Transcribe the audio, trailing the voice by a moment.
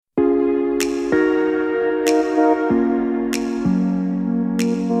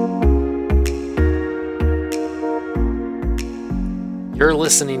You're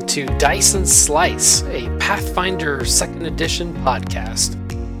listening to Dice and Slice, a Pathfinder 2nd Edition podcast.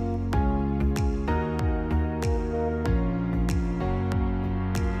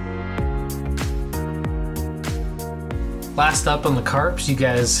 Last up on the Carps, you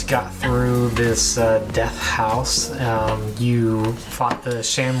guys got through this death house. You fought the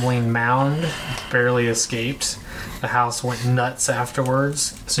shambling mound, barely escaped. The house went nuts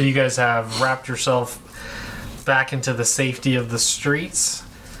afterwards. So you guys have wrapped yourself back into the safety of the streets.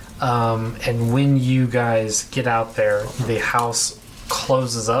 And when you guys get out there, the house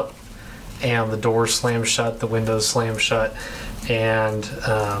closes up and the doors slam shut, the windows slam shut. And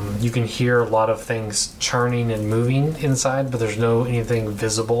you can hear a lot of things churning and moving inside, but there's no anything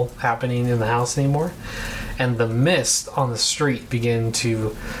visible happening in the house anymore. And the mist on the street begin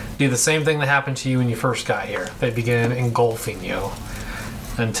to do the same thing that happened to you when you first got here. They begin engulfing you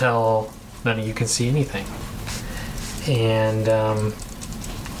until none of you can see anything. And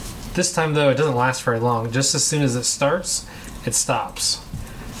this time, though, it doesn't last very long. Just as soon as it starts, it stops.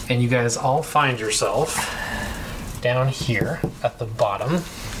 And you guys all find yourself down here at the bottom,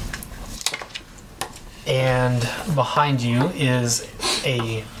 and behind you is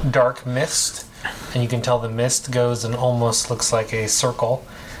a dark mist, and you can tell the mist goes and almost looks like a circle,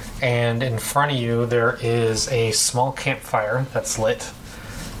 and in front of you there is a small campfire that's lit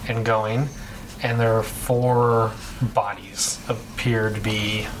and going, and there are 4 bodies appear to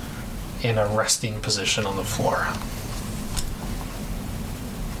be in a resting position on the floor.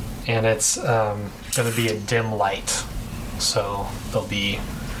 And it's going to be a dim light, so they'll be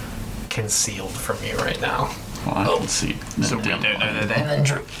concealed from you right now. Well, I can see. So we don't know they're there. And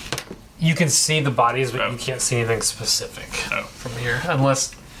then you can see the bodies, but you can't see anything specific from here,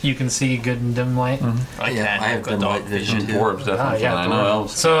 unless you can see good in dim light. Mm-hmm. I have dim light vision too. Dwarves, definitely. yeah, I know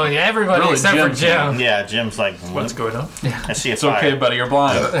elves. So yeah, everybody Really, except for Jim's Jim. Yeah, Jim's like, What's going on? I see a It's fire. okay, buddy. You're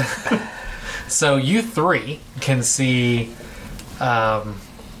blind. So you 3 can see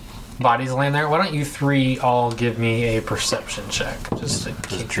bodies laying there. Why don't you 3 all give me a perception check? Just to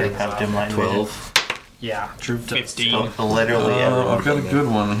Does keep Drew things have up. dim light vision? 12. Yeah, Drew does. 15. Literally everyone. I've got a good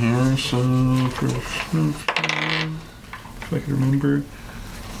one here, so if I can remember.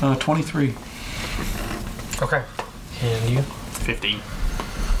 23. Okay. And you, 15.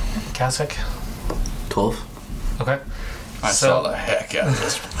 Kasich? 12. Okay. I saw the heck out of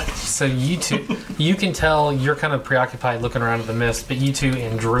this place. So you 2, you can tell you're kind of preoccupied looking around at the mist, but you 2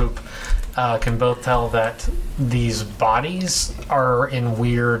 and Droop can both tell that these bodies are in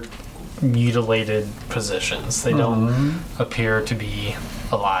weird, mutilated positions. They don't appear to be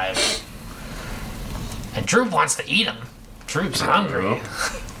alive. And Droop wants to eat them. Droop's hungry.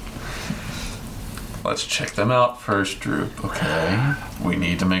 Let's check them out first, Droop. Okay. We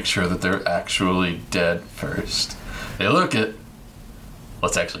need to make sure that they're actually dead first. They look it.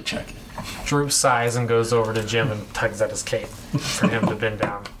 Let's actually check it. Droop sighs and goes over to Jim and tugs at his cape for him to bend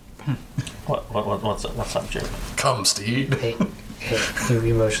down. What's up, Jim? Come, Steve. Hey,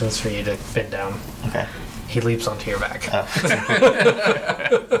 he motions for you to bend down. Okay. He leaps onto your back.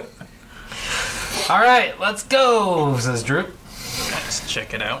 All right, let's go, says Droop. Let's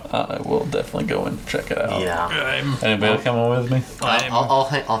check it out. I will definitely go and check it out. Yeah. Anybody coming with me? I'll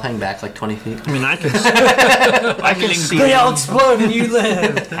hang back like 20 feet. I mean, I can. I'm lingering. They all explode and you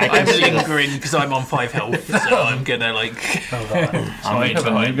live. I'm lingering because I'm on 5 health, so I'm gonna like. Oh god. try You have to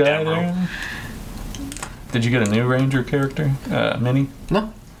a new hide guy down roll. there? Did you get a new ranger character? Mini?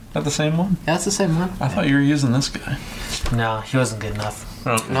 No. Not the same one? Yeah, it's the same one. I thought you were using this guy. No, he wasn't good enough.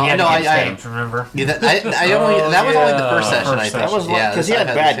 No, He had no, to get I saved, remember? yeah, that was only the first session, I think. That was Because he I had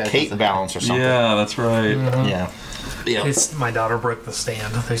these bad guys cape as- balance or something. Yeah, that's right. Yeah. Yeah. It's, my daughter broke the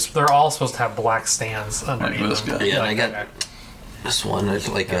stand. They're all supposed to have black stands Like underneath this them. guy. Yeah, Like I got that this one. It's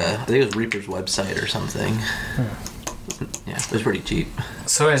like I think it was Reaper's website or something. Yeah, it was pretty cheap. guy.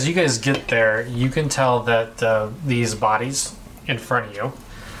 So as you guys get there, you can tell that these bodies in front of you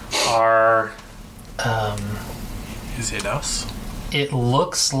are... Is it us? It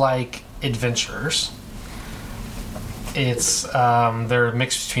looks like adventurers. It's they're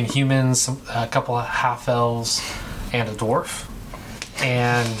mixed between humans, a couple of half elves, and a dwarf.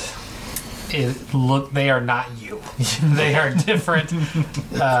 And they are not you. They are different.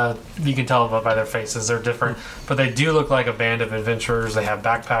 You can tell by their faces they're different, but they do look like a band of adventurers. They have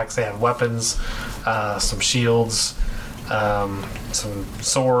backpacks, they have weapons, some shields, some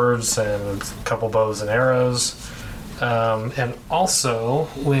swords, and a couple bows and arrows. And also,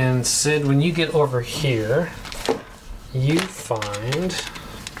 when you get over here, you find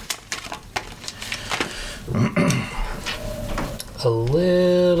a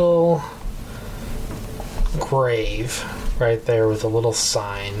little grave right there with a little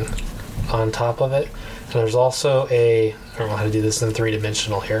sign on top of it. And there's also I don't know how to do this in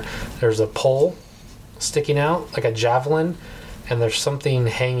 3-dimensional here. There's a pole sticking out, like a javelin, and there's something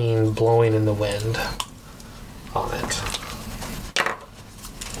hanging, blowing in the wind on it.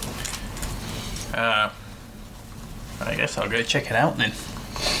 I guess I'll go check it out then.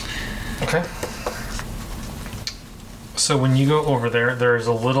 Okay. So when you go over there, there's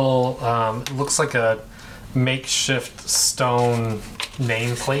a little, it looks like a makeshift stone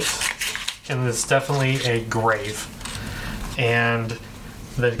nameplate, and it's definitely a grave. And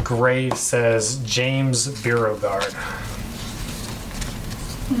the grave says James Beauregard.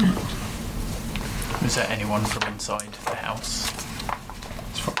 Is there anyone from inside the house?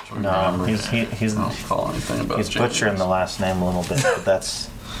 As far as we No, remember. he's I don't recall anything about he's James. butchering the last name a little bit, but that's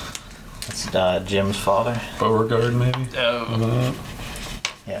Jim's father. Beauregard, maybe? Oh,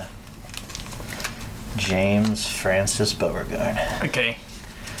 Yeah. James Francis Beauregard. okay.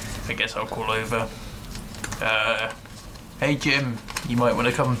 I guess I'll call over. Hey Jim, you might want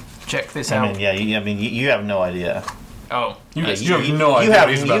to come check this out. You have no idea. Oh, You, I- you have no idea what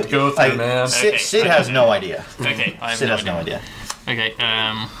he's about to go through, man. Sid, Okay. Sid has no idea. okay. I have Sid no has no idea. Okay.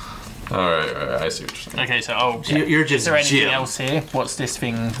 Alright, I see what you're saying. Okay. So, So you're is just there anything Jim. else here? What's this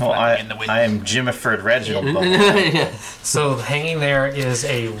thing Well, flapping in the wind? I am Jimiford Reginald Beauregard. Yeah. So hanging there is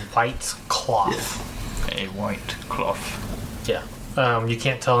a white cloth. A white cloth. Yeah. You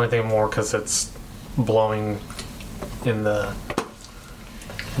can't tell anything more because it's blowing in the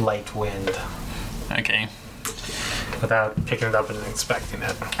light wind Okay. without picking it up and inspecting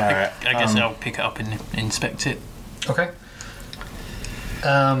it. All right. I guess I'll pick it up and inspect it. Okay.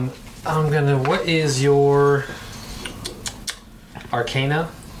 What is your Arcana?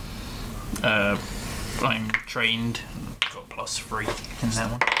 I'm trained. Got +3 in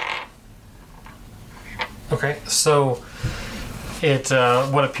that one. Okay, so it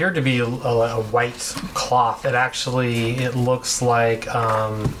what appeared to be a white cloth. It looks like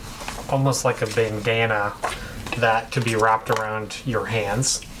almost like a bandana that could be wrapped around your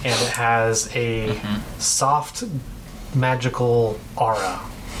hands, and it has a soft magical aura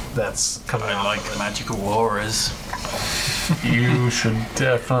that's coming I out. like magical auras. You should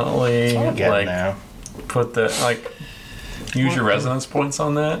definitely Getting there. put that use your resonance points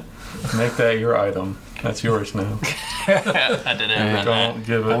on that. Make that your item. That's yours now. I don't know And about don't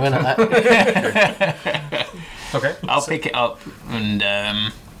give I'm it. gonna. Okay, that. I'll pick it up and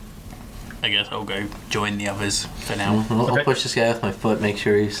I guess I'll go join the others for now. I'll Okay. push this guy with my foot. Make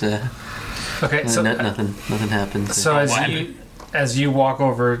sure he's. okay. So Nothing happens. So What as you walk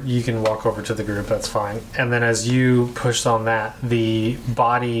over, you can walk over to the group. That's fine. And then as you pushed on that, the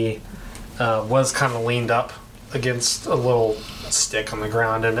body was kind of leaned up against a little stick on the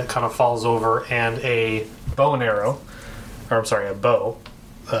ground, and it kind of falls over, and a bow,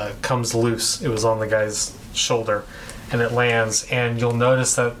 comes loose. It was on the guy's shoulder, and it lands. And you'll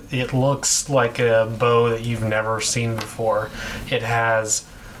notice that it looks like a bow that you've never seen before. It has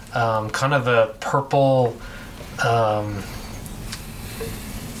kind of a purple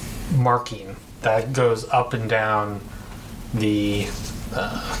marking that goes up and down the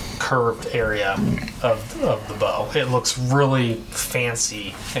curved area of the bow. It looks really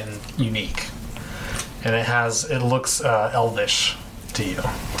fancy and unique, and it looks elvish to you.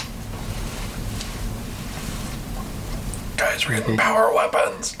 Guys, we're getting power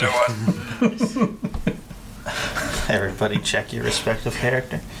weapons. Do it. Everybody check your respective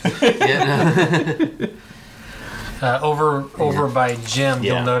character. Yeah, no. Over by Jim,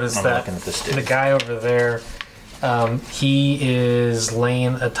 Yeah, you'll notice I'm that looking at the stick. the guy over there, he is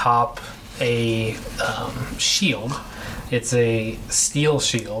laying atop a shield. It's a steel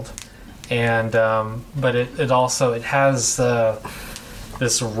shield, and but it has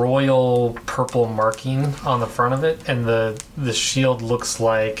this royal purple marking on the front of it, and the shield looks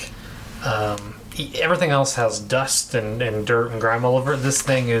like everything else has dust and dirt and grime all over it. This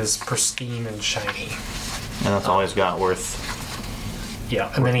thing is pristine and shiny. And that's all he's got worth.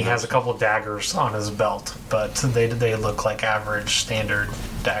 Yeah, and then he has a couple daggers on his belt, but they look like average standard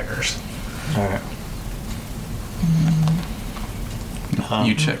daggers. All right.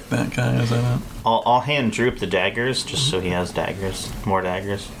 You check that guy, is that it? I'll hand Droop the daggers just so he has daggers. More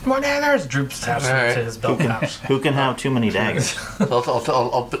daggers. More daggers! Droops taps Alright. to his belt pouch. Who can have too many daggers? I'll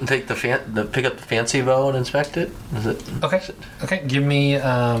take pick up the fancy bow and inspect it. Is it Okay, give me,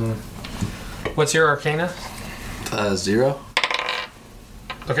 what's your Arcana? 0?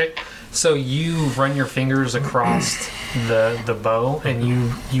 Okay, so you run your fingers across the bow, and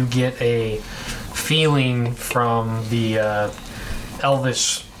you get a feeling from the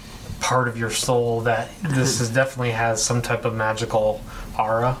elvish part of your soul that this definitely has some type of magical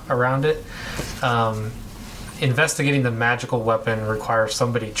aura around it. Investigating the magical weapon requires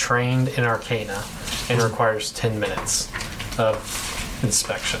somebody trained in Arcana and requires 10 minutes of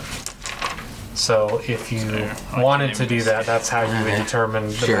inspection. So if you wanted to do that, that's how you would determine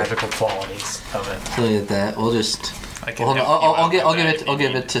the magical qualities of it. So look at that. We'll just. Hold on. I'll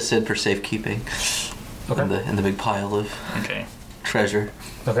give it to Sid for safekeeping. Okay. In the big pile of treasure.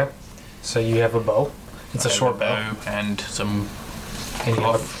 Okay. So you have a bow. It's a short bow. And some And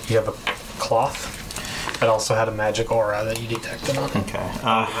you have a cloth that also had a magic aura that you detected on it. Okay.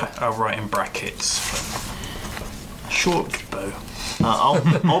 I'll write in brackets. Short bow.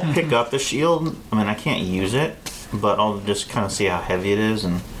 I'll pick up the shield. I mean, I can't use it, but I'll just kind of see how heavy it is.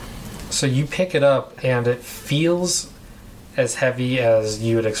 And So you pick it up, and it feels as heavy as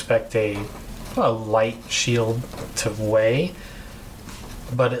you would expect a light shield to weigh,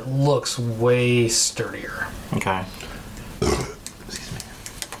 but it looks way sturdier. okay.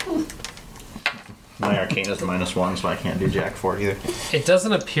 My arcane is -1, so I can't do jack for it either. It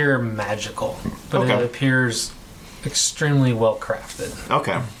doesn't appear magical, but Okay. it appears extremely well crafted.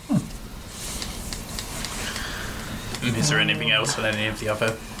 Okay. Is there anything else on any of the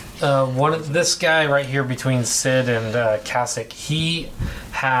other? This guy right here between Sid and Kasich, he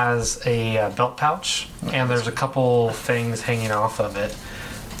has a belt pouch, and there's a couple things hanging off of it.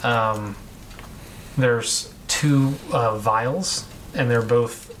 There's 2 vials, and they're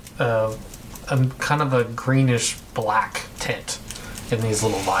both kind of a greenish black tint in these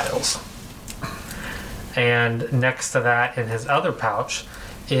little vials. And next to that, in his other pouch,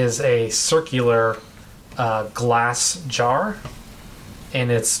 is a circular glass jar,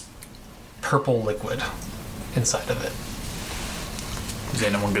 and it's purple liquid inside of it. Is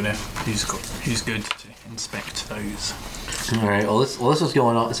anyone who's good to inspect those? All right. Well, let's what's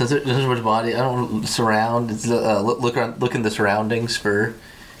going on. Since there's so much body, I don't want to surround. Look in the surroundings for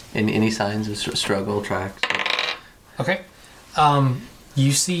any signs of struggle tracks. Okay.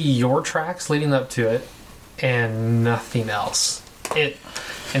 You see your tracks leading up to it, and nothing else.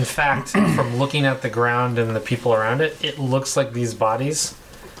 In fact, from looking at the ground and the people around it, it looks like these bodies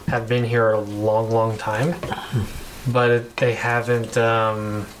have been here a long, long time, but they haven't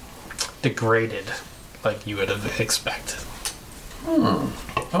degraded like you would have expected.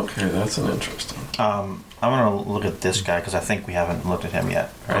 Okay, that's an interesting. I'm gonna look at this guy because I think we haven't looked at him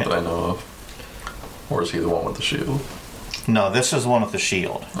yet. Right? Not that I know of. Or is he the one with the shield? No, this is the one with the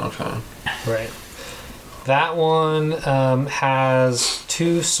shield. Okay. Right. That one has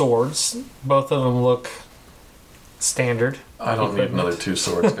 2 swords. Both of them look standard. I don't need another 2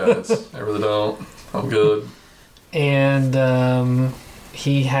 swords, guys. I really don't. I'm good. And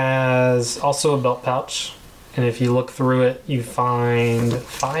he has also a belt pouch. And if you look through it, you find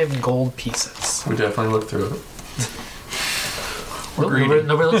 5 gold pieces. We definitely looked through it.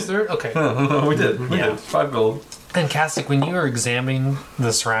 Nobody looks through it? Okay. We did. We did. 5 gold. And Kasich, when you are examining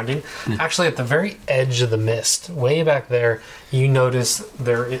the surrounding, actually at the very edge of the mist, way back there, you notice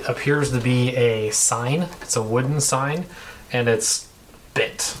there appears to be a sign. It's a wooden sign, and it's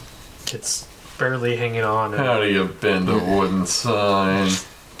bent. It's barely hanging on. How do you bend a wooden sign?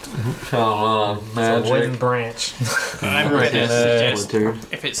 Come on, It's magic. a wooden branch. I'm ready to suggest Winter.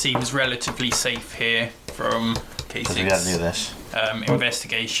 if it seems relatively safe here from Because we gotta do K6 this.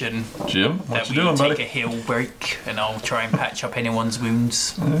 investigation, Jim, what that you we doing, take buddy? a hill break and I'll try and patch up anyone's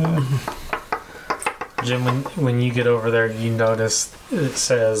wounds. Jim, when you get over there, you notice it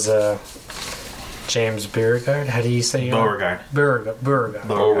says James Beauregard. How do you say your Beauregard. Beauregard. Beauregard.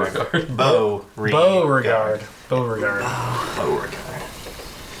 Beauregard. Beauregard. Beauregard.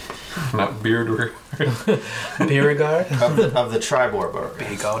 Not beard. Beauregard. Of the Tribor Beauregard.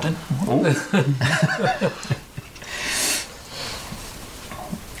 Beer garden.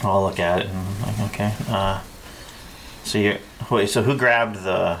 I'll look at it and like, okay. So who grabbed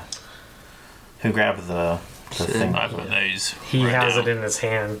the thing? I've got those. He right has now. it in his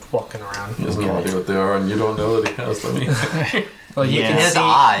hand, walking around. He has no idea what they are, and you don't know that he has them either. Well, you Yeah. can His see.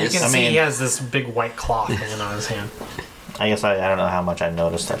 eyes. You can I see mean- he has this big white cloth hanging on his hand. I guess I don't know how much I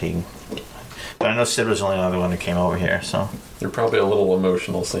noticed that he. But I know Sid was the only other one who came over here, so. You're probably a little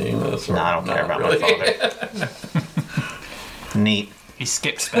emotional seeing this. Or No, I don't care not about really. my father. Neat. He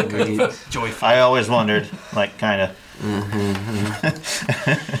skips back over joyful. I always wondered, like, kind of.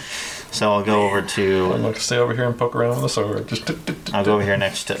 So I'll go over I'm to. going to stay over here and poke around with the sword. Just I'll go over here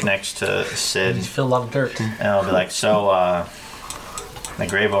next to Sid, You feel a lot of dirt. and I'll be like, so, the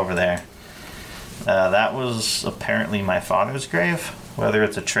grave over there. That was apparently my father's grave. Whether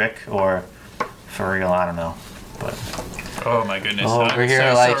it's a trick or for real, I don't know. But Oh my goodness. Oh, I'm we're here.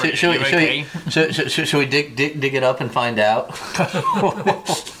 so Like, sorry. should You okay? we dig it up and find out?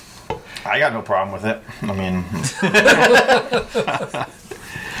 I got no problem with it. I mean,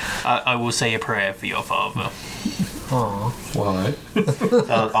 I will say a prayer for your father. Aw. Why?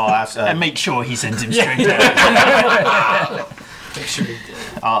 I'll ask. And make sure he sends him straight out. Make sure you did.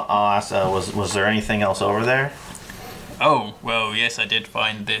 I'll ask. Was there anything else over there? Oh, well, yes, I did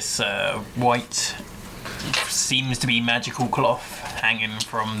find this white, seems to be magical cloth hanging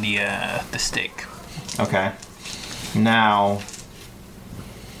from the stick. Okay. Now,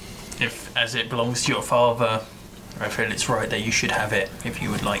 If, as it belongs to your father, I feel it's right that you should have it if you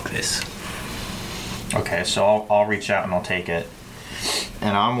would like this. okay, so I'll reach out and I'll take it.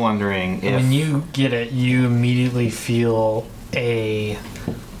 And I'm wondering if When you get it, you immediately feel a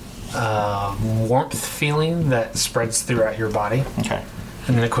warmth feeling that spreads throughout your body, okay.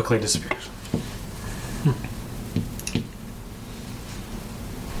 and then it quickly disappears.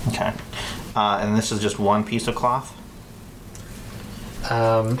 Okay. And this is just one piece of cloth?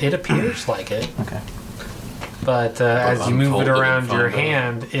 It appears like it, Okay. but as you move it unfold it and around your find out.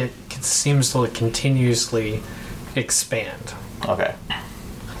 hand, it seems to continuously expand. Okay.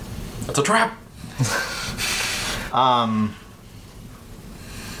 It's a trap.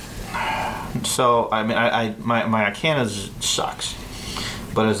 So, I mean, my Arcana sucks.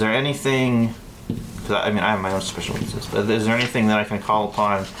 But is there anything... Cause I have my own special weaknesses. But is there anything that I can call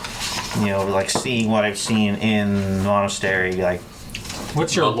upon, like seeing what I've seen in Monastery, like...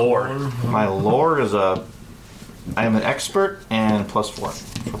 What's your lore? My lore is I am an expert and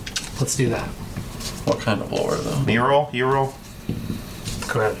 +4. Let's do that. What kind of lore, though? You roll?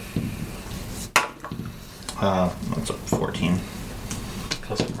 Go ahead. That's a 14.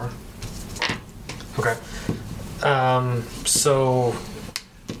 Plus 4. Okay. So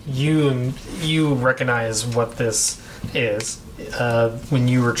you recognize what this is when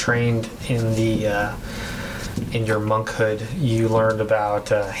you were trained in the in your monkhood. You learned about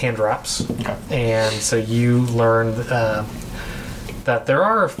hand wraps, Okay. and so you learned that there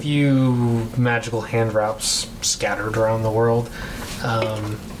are a few magical hand wraps scattered around the world.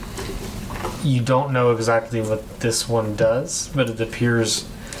 You don't know exactly what this one does, but it appears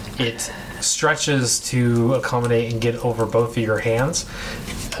it stretches to accommodate and get over both of your hands.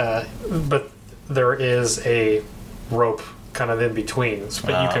 But there is a rope kind of in between,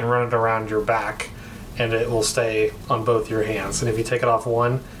 but you can run it around your back and it will stay on both your hands. And if you take it off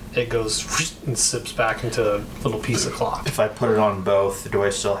one, it goes and sips back into a little piece of cloth. If I put it on both, do I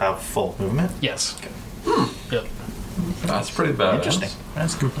still have full movement? Yes. Yep. That's pretty bad. Interesting.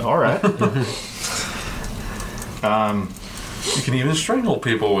 That's good. All right. You can even strangle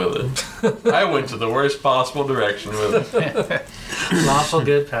people with it. I went to the worst possible direction with it. Lawful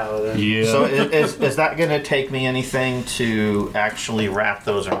good paladin. Yeah. So is that going to take me anything to actually wrap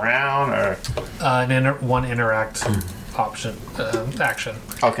those around, or? One interact option action.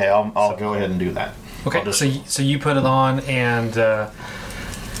 Okay, I'll go ahead and do that. Okay, I'll just- so you put it on and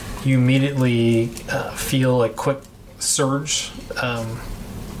you immediately feel a quick surge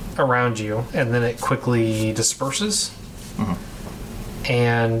around you, and then it quickly disperses.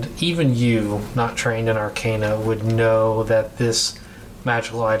 And even you, not trained in Arcana, would know that this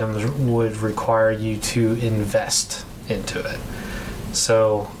magical item would require you to invest into it.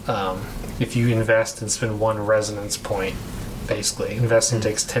 So if you invest and spend 1 resonance point, basically, investing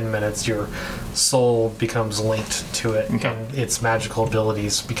takes 10 minutes, your soul becomes linked to it, Okay. and its magical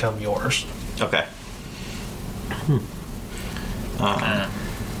abilities become yours. Okay.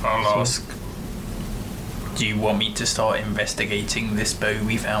 I'll ask, do you want me to start investigating this bow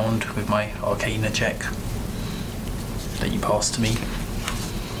we found with my Arcana check that you passed to me?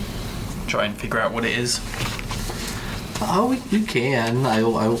 Try and figure out what it is. Oh, we can.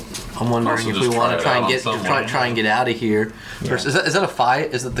 I'm wondering Also if just we want to try try it and out on someone. try and get out of here. First, is that a fire?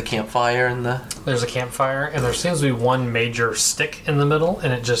 Is it the campfire in the? There's a campfire, and there seems to be one major stick in the middle,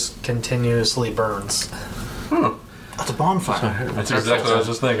 and it just continuously burns. That's a bonfire. That's exactly what I was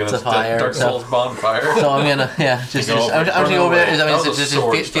just thinking. It's It's a fire, Dark so- Souls bonfire. So I'm gonna I'm gonna go over there. That Does was a it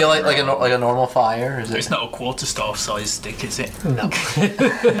sword just feel like stuck around. like a normal fire? Is It's it? not a quarterstaff sized stick, is it? No.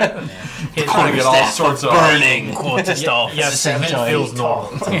 Pulling it all sorts of Burning quarterstaff. Yes, it feels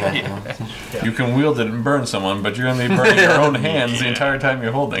normal. You can wield it and burn someone, but you're going to be burning your own hands the entire time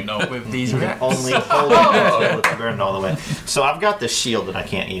you're holding. Not with these Only hold it until it's burned all the way. So I've got this shield that I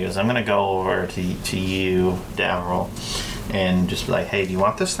can't use. I'm gonna go over to you, Davril, and just be like, "Hey, do you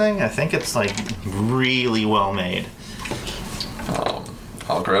want this thing? I think it's like really well made."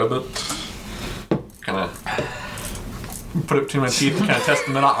 I'll grab it. Kind of put it between my teeth, kind of test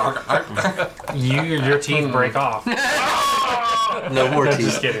them out. Your teeth break off. No more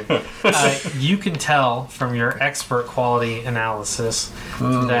Just teeth. kidding. You can tell from your expert quality analysis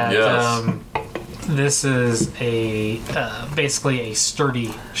that yes. this is a basically a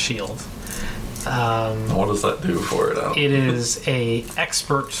sturdy shield. What does that do for it, Al? It is a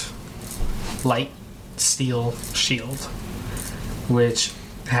expert light steel shield, which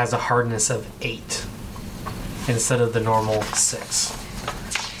has a hardness of 8 instead of the normal 6.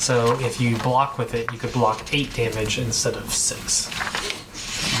 So if you block with it, you could block 8 damage instead of 6.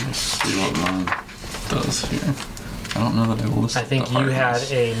 Let's see what mine does here. I don't know that I will list I think the you had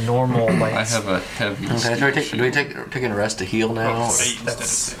hardness. a normal light. I have a heavy. Okay, do we take a rest to heal now? or- Eight instead of That's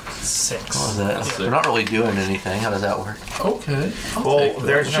 6. 6. What is that? That's We're not really doing anything. How does that work? Okay. Well,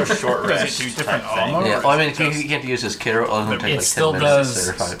 there's no short Does it rest do type different thing. armor? Yeah. Or Well, I mean, is if it you can't use his kit, it'll only take It like still 10 minutes does.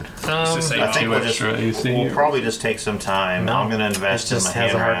 or 5 minutes. It's the same I think Two we'll just extra AC we'll or- probably just take some time. No, I'm gonna it invest in just my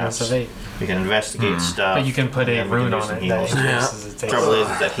has a hand hardness of wraps. 8. We can investigate stuff. But you can put a and then we can rune do on some it that healing. increases its Trouble AC.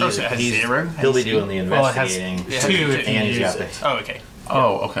 is that Oh, so it has he's 0 he'll be AC? doing the Well, it has investigating. 2 if you and he's use got it. Oh, okay.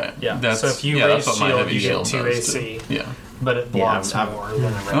 Oh, okay. Yeah. That's, So if you yeah, raise that's what my shield, heavy you get shield 2 does, AC. too. Yeah. But it blocks I'm- more than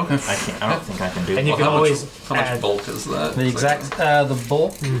a regular. Okay. I don't think I can do And you that. can How always much, how much add bulk is that? The exact the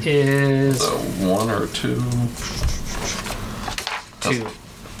bulk is So 1 or 2? 2.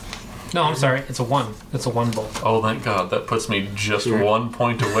 No, I'm sorry. It's a 1. It's a 1 bulk. Oh, thank God. That puts me just Sure. 1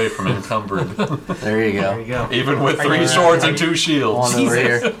 point away from encumbered. There you There go. you go. Even with Are 3 you- swords are and you- 2 shields. On over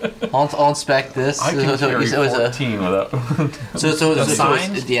here. I'll inspect this. I can carry it was a 14 without... The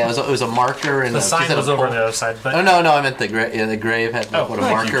sign? it was a marker and The a, sign just was a over on pole. the other side, but Oh no, I meant the grave. Yeah, the grave had Oh, what, a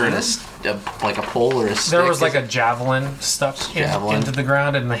thank marker you. and like a pole or a stick. there was like a javelin stuck Javelin. into the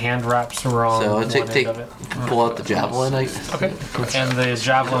ground, and the hand wraps were on So one take end of it. pull out the javelin. Okay. And the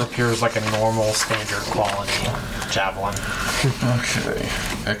javelin appears like a normal standard quality javelin. Okay.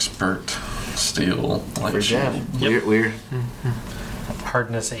 Expert steel light Weird shield. jab. Weird.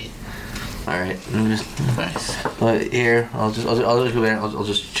 Hardness 8. All right. Nice. Here, I'll just go there. I'll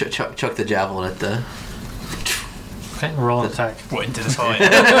just chuck the javelin at the Okay. Roll an attack. What, into the fire?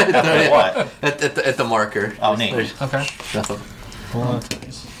 What? at the marker. Oh, neat. There's Okay. nothing. Roll an attack.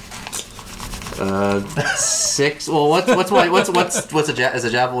 6. Well, what's a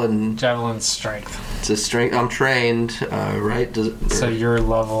javelin? Javelin strength. It's a strength. I'm trained, right? Does it, So your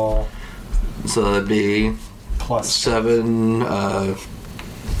level so it'd be plus 7.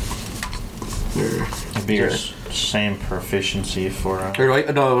 It'd be your same proficiency for. I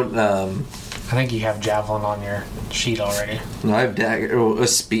think you have javelin on your sheet already. No, I have dagger. Oh, a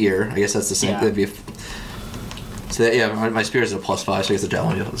spear. I guess that's the same. Yeah. That'd be. So that, yeah, my spear is a +5, so I guess the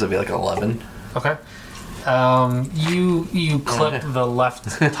javelin would be like an 11. Okay. You clip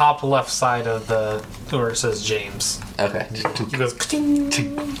the top left side of the where it says James. Okay. He goes "Ka-ting."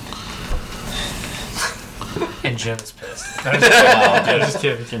 And Jim is pissed. I'm just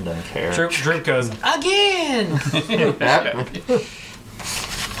kidding. Jim doesn't care. Droop goes again. Yep.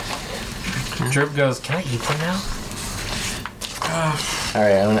 Droop goes, can I eat them now? All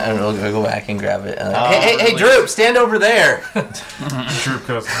right, I'm gonna go back and grab it. Hey, Droop, stand over there. Droop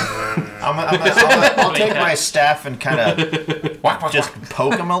goes. I'll take my staff and kind of just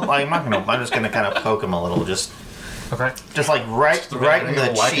poke him. I'm just gonna kind of poke him a little, just Okay. like right in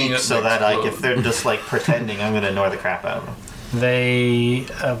the whacking cheek, it so next that to like him. if they're just like pretending, I'm gonna annoy the crap out of them. They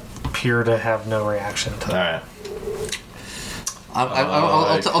appear to have no reaction to All that. right.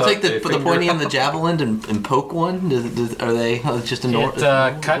 I'll take the cut a pointy finger and the javelin and poke one. Are they just a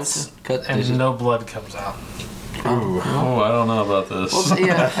It cuts cut and no blood comes out. Oh, I don't know about this. Well,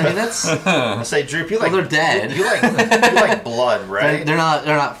 yeah, I mean that's I say, Droop, you like they're dead. You like blood, right? they're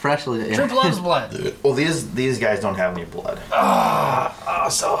not freshly. Yeah. Droop loves blood. Well, these guys don't have any blood. Oh,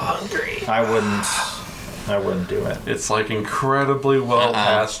 so hungry. I wouldn't do it. It's like incredibly well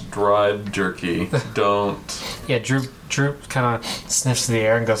past dried jerky. Don't. Yeah, Droop kind of sniffs the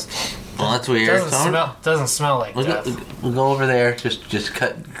air and goes. Well, that's weird. Doesn't smell like death. We'll go over there. Just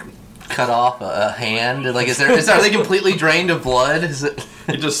cut off a hand. Like, are they completely drained of blood? Is it?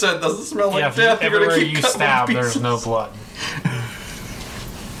 You just said it doesn't smell like Yeah, death. You're gonna everywhere keep you cutting stab, off there's pieces. no blood.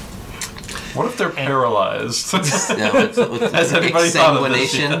 What if they're paralyzed? Yeah, with Has anybody thought of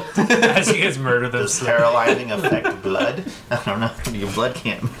this exsanguination? As you guys murder Does them. paralyzing affect blood? I don't know. Your blood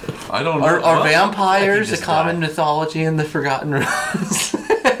can't. I don't know. Are What? vampires a just common die. mythology in the Forgotten Realms?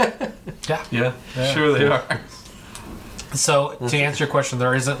 Yeah. Yeah, Yeah. sure they are. So to answer your question,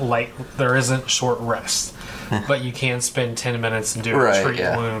 there isn't short rest, but you can spend 10 minutes and do Right, treat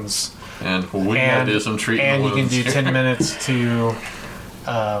yeah. wounds, And we gotta do some treatment. and you can wounds. do 10 minutes to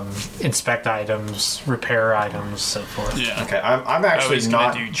inspect items, repair items, so forth. Yeah. Okay, I'm I actually was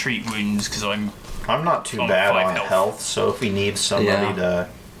not. gonna do treat wounds because I'm I'm not too On bad 5 on health. health, so if he needs somebody Yeah.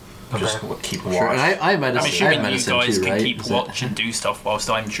 to just keep watch. Sure. And I have medicine. I'm I have assuming you medicine guys too, can right? keep Is it- watch and do stuff whilst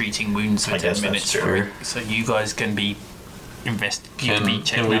I'm treating wounds for I 10 guess that's minutes. true. So you guys can be you can be Can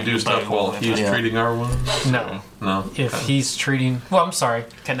checking we out do your stuff bow or while he's whatever. Yeah. treating our wounds? No. No. If Okay. he's treating, well, I'm sorry.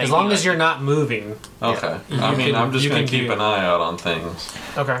 Can they As be long as like- you're not moving. Okay. You I mean, can- I'm just you gonna can keep do- an eye out on things.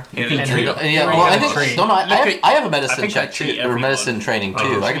 Okay. You can And treat who- him. who Yeah, are you well, I gonna think treat? no, I have a I medicine think I check treat too, or everyone. medicine training too. I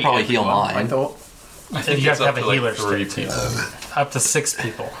Treat could probably heal everyone, I mine. thought. I think You have it's to have up a to like healer's 3 check, too. people. Up to 6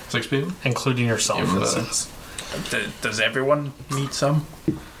 people, 6 people? including yourself. Yeah, This but- is. Does everyone need some?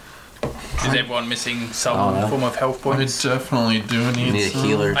 Is everyone missing some know. form of health I points? definitely do You need need a some.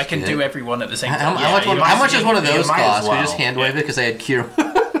 healer. I can do everyone at the same How, time. how much? you How might- much is one of you those might as cost? We well. just hand wave it because I had cure.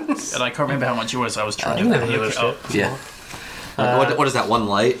 And I can't remember how much it was. I was trying You to know the look healer's it up. kit. Yeah. What is that? One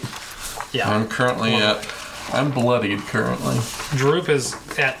light. Yeah. I'm currently at. I'm bloodied currently. Droop is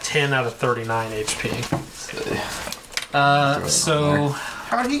at 10 out of 39 HP. So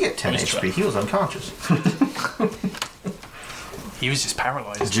How did he get 10 Who's HP? trapped? He was unconscious. He was just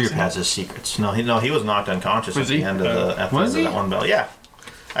paralyzed. Droop has his secrets. No, he was knocked unconscious Was at he? the end of the at the Was end he? of that one bell. Yeah,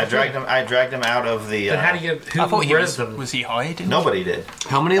 I dragged him out of the. then how do you get? I Who thought he raised was. them? Was he hiding? Nobody did.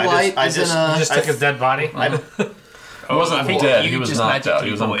 How many I just- light I is just- in a? You just took his dead body. He wasn't I think dead. you He was just knocked out. magically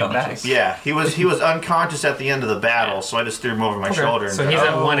He was brought him back. unconscious. Yeah, he was unconscious at the end of the battle, so I just threw him over my shoulder. And So he's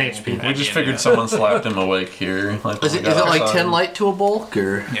at oh. 1 HP. We just Yeah, figured yeah. someone slapped him awake here. Like, Is when it, we is got it like outside. 10 light to a bulk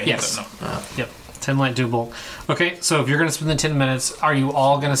or? Yeah, Yes. you don't know. Yep. 10 light double. Okay, so if you're going to spend the 10 minutes, are you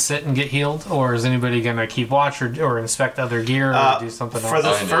all going to sit and get healed? Or is anybody going to keep watch or inspect other gear or do something For else? the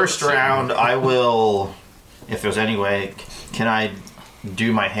I know first what's round, I will, if there's any way, can I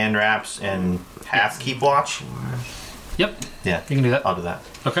do my hand wraps and half keep watch? Yep, Yeah, you can do that. I'll do that.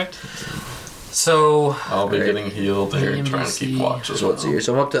 Okay. So, I'll be Alright. getting healed there and trying to keep NBC. watch as So well. let's see here.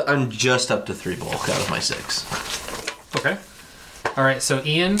 So I'm just up to 3 bulk out of my 6. okay. All right, so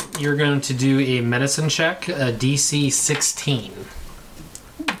Ian, you're going to do a medicine check, a DC 16.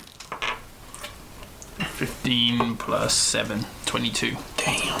 15 plus 7, 22.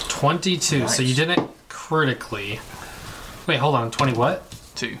 Damn. 22. Nice. So you didn't critically. Wait, hold on. 20 what?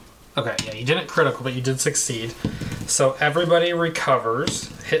 2. Okay, yeah, you didn't critical, but you did succeed. So everybody recovers.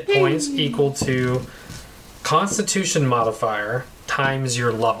 Hit points equal to Constitution modifier times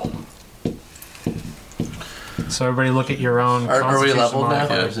your level. So everybody look at your own Are we Constitution leveled now?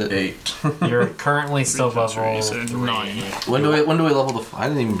 modifier. Or is it? 8. You're currently still level So 3. 9. When do we level the? I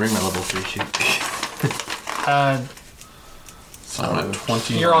didn't even bring my level 3 sheet. So I'm at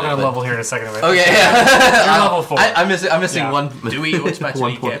 20. You're all gonna level here in a second. Right? Okay, yeah. You're level 4. I'm missing Yeah. one. Do we automatically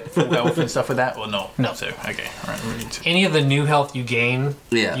one point. get full health and stuff with that or not? No. So, okay. Alright, we need to. Any of the new health you gain,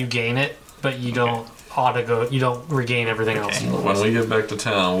 Yeah. you gain it, but you don't you don't regain everything else. When we get back to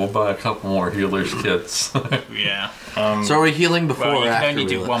town, we'll buy a couple more healers kits. Yeah. So are we healing before Well, or you after? can only we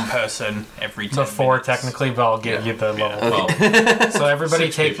do live? one person every 10 Before minutes. technically, but I'll give you the level. Well, So everybody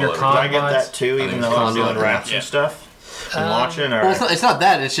 6 take your people every- Did I get con that too, I even think though I'm so. doing wraps Yeah. and stuff? And watching, or Well, it's not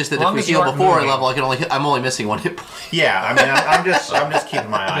that. It's just that As if long we as you heal aren't before I moving. level, I'm only missing one hit point. yeah. I mean, I'm just keeping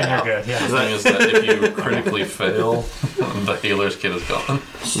my eye Then out. you're good. Yeah. the thing is that if you critically fail, the healer's kit is gone.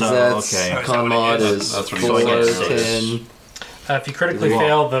 So That's okay. con mod is? is That's what 4, he's like, 10. If you critically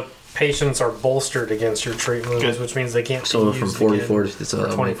fail, the patients are bolstered against your treat wounds, Good. which means they can't So be from used 44 again to for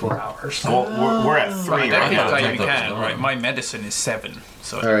 24 hours. Well, we're at Right, 3 I don't right think now. I you think that can. was Right, gone. my medicine is 7.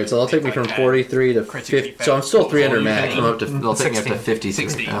 So All right, so that'll take me if from I can 43 to critically 50. So I'm fail, still 300 or max. you I'm up to. They'll take me up to 60. 53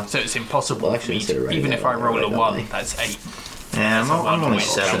 60. now. So it's impossible Well, for me actually, to, right even down if I there, roll right a down 1, there. that's 8. Yeah, I'm only Wait,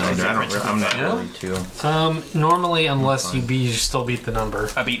 7 under. I'm not Yeah. really too. Normally, unless you still beat the number,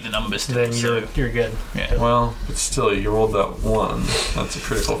 I beat the numbers still, then so you're good. yeah. Well, but still, you rolled that 1. That's a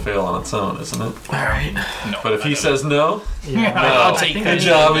critical fail on its own, isn't it? All right. No, But if I he don't says no, Yeah. I'll no. take Good that.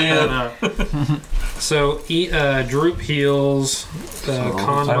 job, Ian. So Droop heals.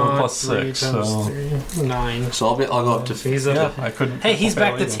 Con I have a mod, plus 3 6, times so- 3, 9. So I'll go up to. So he's up. I couldn't. Hey, he's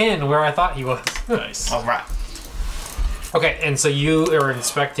back to fail 10 where I thought he was. Nice. All right. Okay, and so you are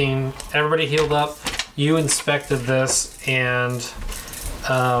inspecting. Everybody healed up. You inspected this, and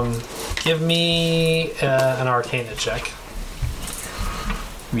give me an Arcana check.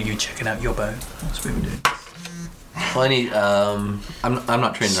 Were you checking out your bow? That's what we do. Well, I need. I'm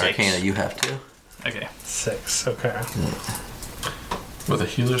not trained in 6. Arcana. You have to. Okay. 6. Okay. With a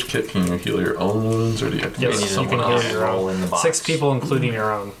healer's kit, can you heal your own wounds, or do you have to Yes, use you someone can heal else? your Roll own. in the box. 6 people, including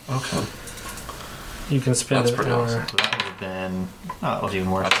your own. Okay. You can spend That's an pretty hour. awesome. So that would have been. Oh, that was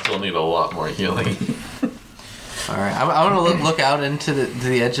even worse. I still need a lot more healing. All right. I want to look out into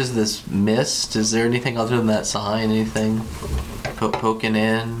the edges of this mist. Is there anything other than that sign? Anything poking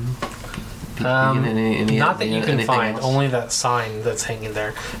in? Not that you can anything find, else? only that sign that's hanging there.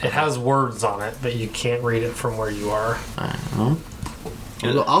 It has words on it, but you can't read it from where you are.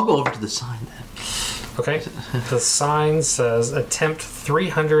 I'll go over to the sign then. Okay. The sign says attempt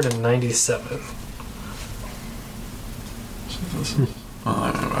 397.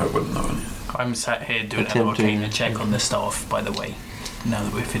 I wouldn't know anything. I'm sat here doing an Attempting. arcana check on the staff, by the way, now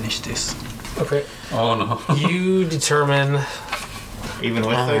that we've finished this. Okay. Oh no. You determine, Even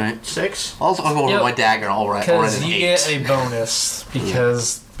with the Alright. 6? I'll go over Yep. with my dagger and I'll write because an you 8. get a bonus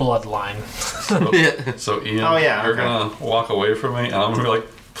because bloodline. Yeah. So Ian, Oh, yeah, you're okay. gonna walk away from me, and I'm gonna be like,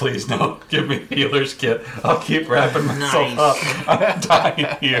 please no, give me a healer's kit. I'll keep wrapping myself Nice. up. I'm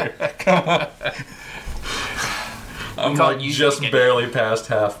dying here. Come on. I'm can't like use just it. barely past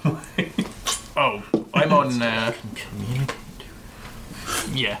halfway. Oh, I'm on.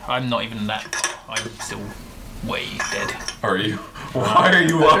 Yeah, I'm not even that far. I'm still way dead. Are you? Why are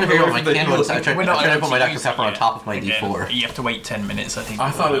you walking I away my from the candle. healer? I tried We're not to allowed put my to Dr. use Pepper it on yet. top of my Again, D4. You have to wait 10 minutes, I think.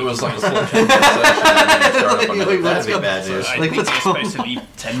 I thought it was like a full 10 session. and then start up another Wait, let's day. go. Bad news. I Like, think let's it's go. supposed to be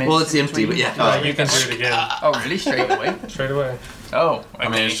 10 minutes. Well, it's empty, but between. yeah. You can do it again. Oh, really? Straight away? Straight away. Oh, okay. I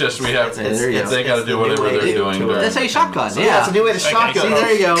mean, it's just we have. There you go. They got to do whatever they're doing. during- That's a shotgun, Yeah, yeah. it's a new way to Okay, shotgun. See,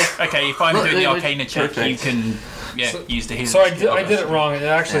 there you go. Okay, if I'm Look, doing the they would- arcana check, perfect. you can use the healing. So I skill. did it wrong. It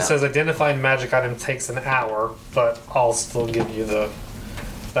actually Yeah. says identifying magic item takes an hour, but I'll still give you that.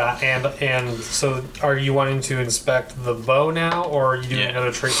 And so are you wanting to inspect the bow now, or are you doing Yeah.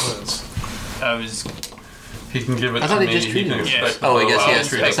 another treat wounds? I was. He can give it I to thought he me. just He treated can us. expect Yeah. Oh, I the guess, bow. yeah, I'll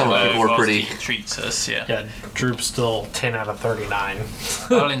treat it some like people were whilst pretty- he treats us, yeah. Yeah, Droop's still 10 out of 39.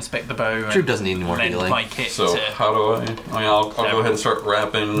 I'll inspect the bow. Droop doesn't need any more and then healing. my kit So to. how do I? I'll go ahead and start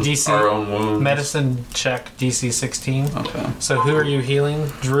wrapping DC our own wounds. Medicine check DC 16. Okay. So who are you healing?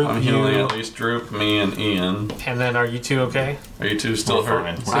 Droop, I'm healing you, at least Droop, me, and Ian. and then are you two okay? Are you two still We're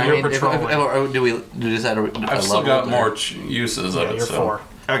hurt? fine. So you're patrolling. or do we decide a I've still level got or- more uses of Yeah, it. you're so. 4.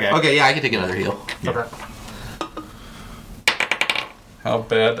 Okay. Okay, yeah, I can take another heal. Okay. How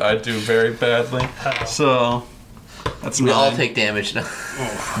bad? I do very badly. Uh-oh. So that's We all 9. take damage now.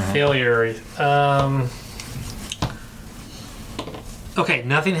 Failure. Okay,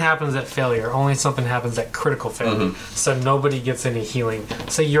 nothing happens at failure. Only something happens at critical failure. So nobody gets any healing.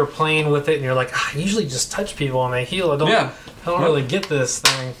 So you're playing with it, and you're like, I usually just touch people and they heal. I don't really get this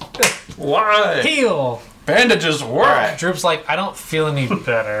thing. Why? Heal. Bandages work. Alright. Droop's like, I don't feel any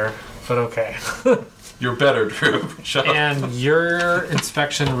better, but okay. You're better, Droop. Shut up. And your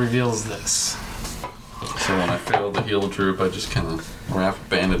inspection reveals this. So when I fail to heal Droop, I just kind of wrap a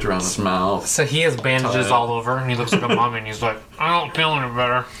bandage around his mouth. So he has bandages Tight. all over, and he looks like a mummy, and he's like, I don't feel any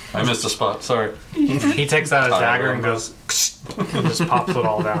better. I missed a spot. Sorry. He takes out his Tight dagger around and goes, and just pops it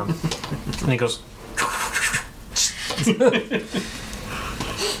all down. And he goes,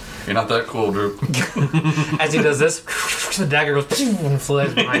 You're not that cool, Droop. as he does this, the dagger goes and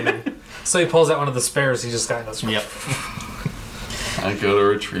flies behind him. So he pulls out one of the spares he just got in his. Yep. I go to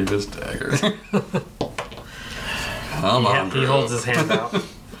retrieve his dagger. Come on, He Droop. holds his hand out.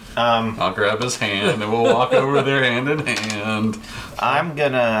 I'll grab his hand and we'll walk over there hand in hand. I'm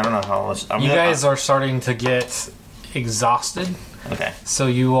gonna. I don't know how. You guys are starting to get exhausted, Okay. so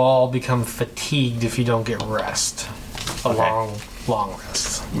you all become fatigued if you don't get rest. A Okay. long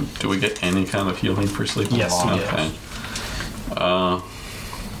rest. Do we get any kind of healing for sleeping? Yes, you do. Okay.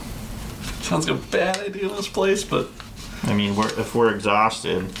 Sounds like a bad idea in this place, but I mean, if we're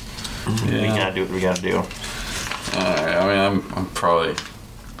exhausted, we yeah. gotta do what we gotta do. Alright, I mean, I'm probably.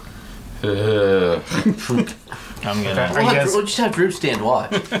 I'm Okay. gonna. Are you guys- We'll just have Droop stand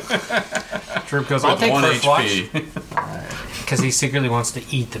watch. Droop goes, I'll take 1 first watch, HP. because he secretly wants to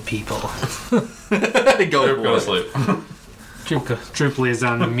eat the people. Go Droop, for go to it. sleep. Droop lays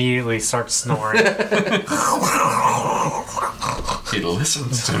down and immediately starts snoring. He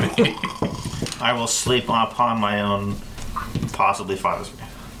listens to me. I will sleep upon my own, possibly father's grave.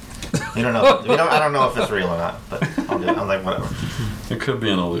 We don't know. I don't know if it's real or not, but I'll do it. I'm like, whatever. It could be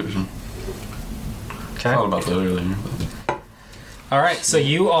an illusion. Okay. Thought about that earlier. But All right, so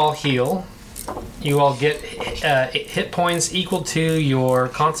you all heal. You all get hit points equal to your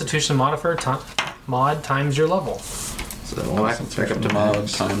Constitution modifier mod times your level. So we'll back up to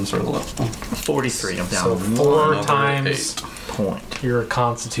mods. times are level. 43. I'm down So 4 Another times 8. point. your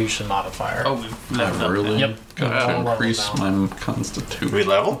Constitution modifier. Oh, we've leveled I've up really then. Yep. got All to leveled increase now. my We constitution.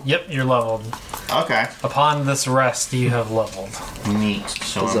 level? Yep, you're leveled. Okay. Upon this rest, you have leveled. Neat.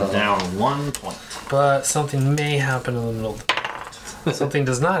 So I'm down 1 point. But something may happen in the middle of the night. Something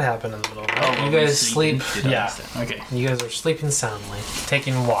does not happen in the middle of the night. Oh, you well, guys sleep. Did I Yeah. understand? Okay. You guys are sleeping soundly,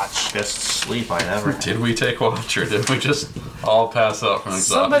 taking watch. Best sleep I never had. Did we take watch or did we just all pass out from exhaustion?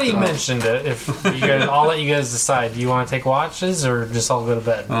 Somebody mentioned it. If you guys, I'll let you guys decide. Do you want to take watches or just all go to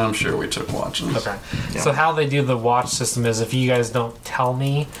bed? I'm sure we took watches. Okay. Yeah. So how they do the watch system is if you guys don't tell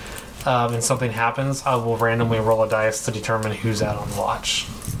me and something happens, I will randomly roll a dice to determine who's out on watch.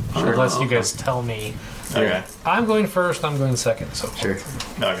 Unless you guys tell me. Okay. I'm going first, I'm going second. So Sure.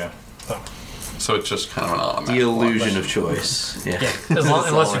 Okay. So it's just kind of an automatic. The illusion of choice. Yeah. Yeah, That's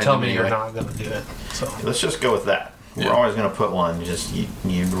unless all you tell random me you're anyway. not going to do it. So Let's just go with that. Yeah. We're always going to put one. Just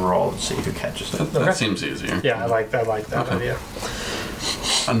you roll and see who catches it. That seems easier. yeah, I like that idea.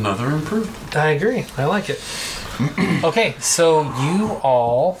 Another improvement. I agree. I like it. Okay, so you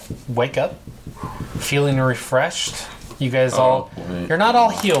all wake up feeling refreshed. You guys all wait. you're not all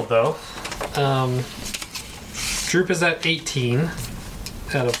healed though. Droop is at 18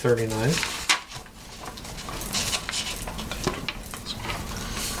 out of 39.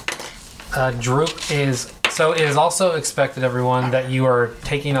 Droop is so it is also expected, everyone, that you are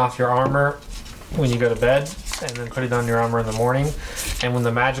taking off your armor when you go to bed and then putting on your armor in the morning. And when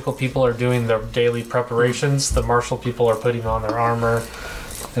the magical people are doing their daily preparations, the martial people are putting on their armor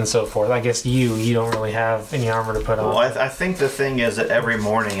and so forth. I guess you don't really have any armor to put on. Well, I think the thing is that every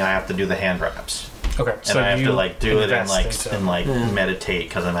morning I have to do the hand wraps. Okay, And so I have you to do it and invest into- meditate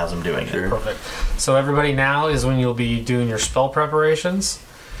because I'm as I'm doing it. Perfect. So everybody now is when you'll be doing your spell preparations,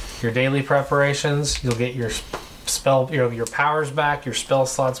 your daily preparations. You'll get your spell, your powers back, your spell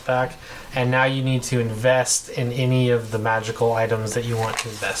slots back, and now you need to invest in any of the magical items that you want to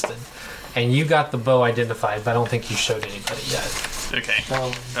invest in. And you got the bow identified, but I don't think you showed anybody yet. Okay.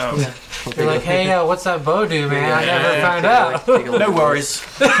 Oh, Oh. yeah. You're like, hey, what's that bow do, man? I never Yeah, found out. No worries.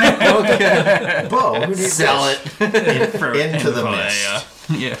 Whoa, who needs Sell this? it. Throw it Into the fire, mist.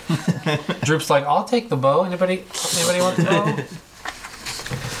 Yeah. Droop's like, I'll take the bow. Anybody want the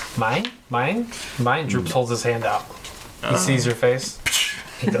bow? Mine. Droop holds his hand out. He sees your face.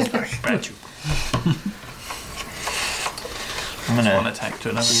 He goes back. Got you. I'm One gonna attack to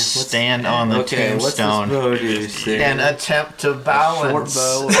another. stand on the Okay, what's this tombstone bow do? Say? and attempt to Short balance.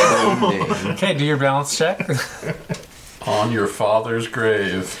 bow of wounding. Okay, do your balance check. On your father's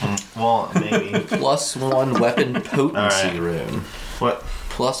grave. Well, maybe. +1 weapon potency Alright. rune. What?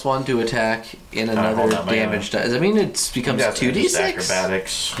 +1 to attack in hold another on, wait a damage dice. Does that mean it becomes Just 2d6?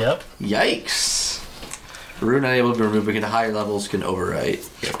 acrobatics. Yep. Yikes. Rune unable to remove, but at higher levels can overwrite.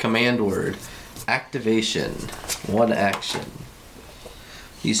 Yeah, command word. Activation. 1 action.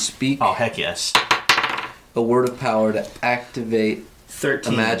 You speak Oh, heck yes. a word of power to activate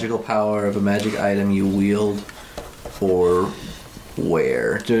 13. a magical power of a magic item you wield or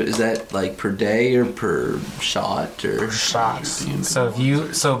wear. Is that like per day or per shot or? Shots.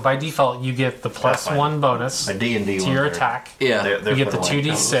 So by default you get the That's fine. +1 bonus A D&D to one. your They're- attack. Yeah. they're You get for the like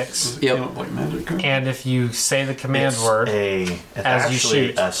 2d6, Yep. You know, like magic cards? and if you say the command It's word, it's as you actually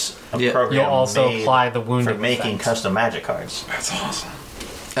shoot. a Yeah. program you'll also made apply the wounding for making effect. custom magic cards. That's awesome.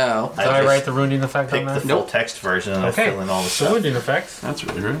 Oh. Did I just write the wounding effect on Pick the there? full text version and Okay. I fill in all the The stuff. wounding effect That's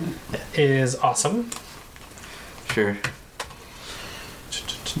really great. is awesome. Sure.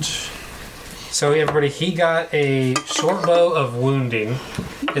 So everybody, he got a short bow of wounding.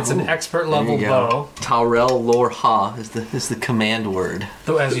 It's an expert level There you bow. go. Taurel Lor Ha is the command word.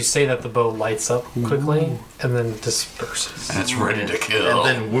 Though as you say that, the bow lights up quickly and then disperses. And it's ready to kill.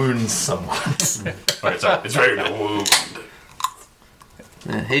 And then wounds someone. Or it's ready to wound.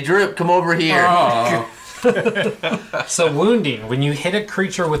 Hey Drip, come over here. Oh. So wounding. When you hit a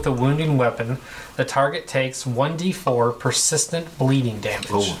creature with a wounding weapon, the target takes 1d4 persistent bleeding damage.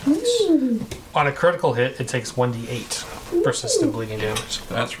 Oh, On a critical hit, it takes 1d8 persistent bleeding damage.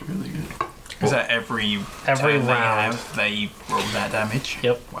 That's really good. Is that every Every turn round. they roll that damage?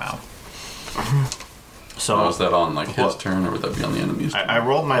 Yep. Wow. So Oh, is that on like his What? turn or would that be on the enemy's turn? I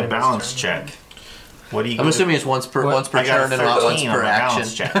rolled my Enemy's balance turn. check. What do you? I'm assuming it's once per What? I got turn and not once 13 on per my action.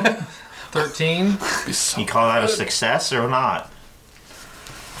 balance check. 13. Be so You call that a success or not?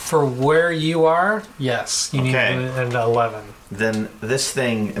 For where you are, yes. You need Okay. an 11. Then this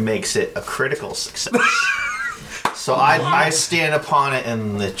thing makes it a critical success. So I stand upon it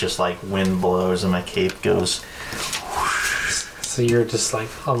and it just like wind blows and my cape goes. So you're just like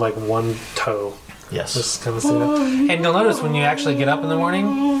on like one toe. Yes. Just kind of see that. And you'll notice when you actually get up in the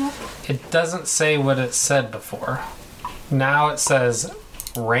morning, it doesn't say what it said before. Now it says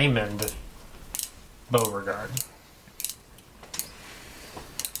Raymond Beauregard.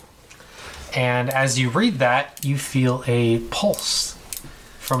 And as you read that, you feel a pulse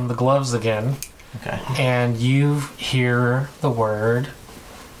from the gloves again. Okay. and you hear the word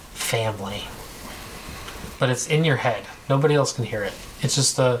family. But it's in your head. Nobody else can hear it. It's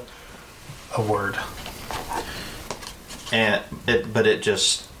just a word. But it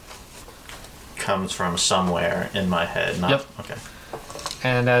just comes from somewhere in my head. Not, Yep. Okay.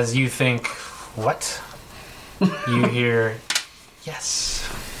 And as you think, what? You hear, yes.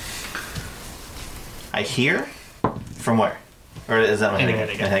 I hear? From where? Or is that my In head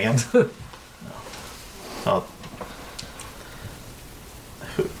your again? head My head again? No.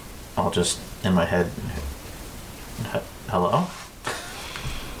 I'll just, in my head, hello?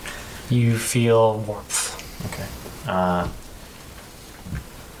 You feel warmth. Okay.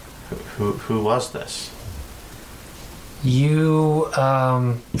 Who was this? You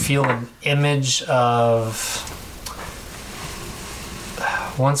feel an image of.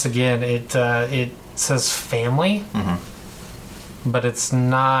 Once again, it says family, but it's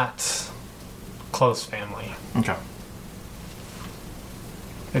not close family. Okay.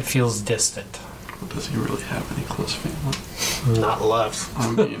 It feels distant. Does he really have any close family? Not left.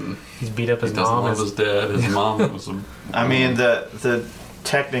 I mean, He's beat up he his doesn't mom. love his dad. His mom was a. I mean, the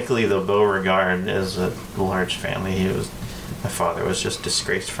technically the Beauregard is a large family. My father was just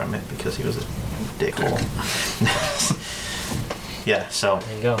disgraced from it because he was a dickhole. Yeah. So.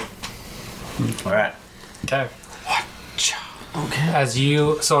 There you go. All right. Okay. Okay.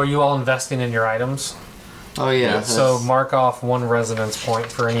 So are you all investing in your items? Oh yeah. So mark off 1 resonance point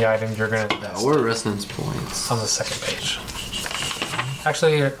for any item you're going to invest. We're resonance points. On the second page.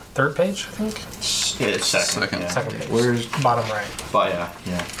 Actually, third page, I think. Yeah, it's second. Yeah. Second page. Where's Bottom right. But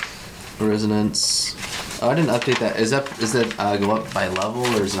yeah. resonance? Oh, I didn't update that. Is that go up by level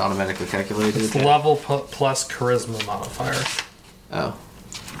or is it automatically calculated? It's level plus charisma modifier. Oh.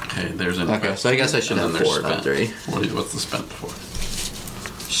 Okay, there's an. Okay, so I guess I should and have then there's 4, not spent. 3. What's the spent for?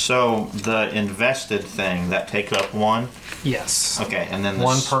 So the invested thing that takes up 1. Yes. Okay, and then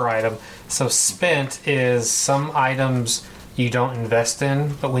 1 per item. So spent is some items you don't invest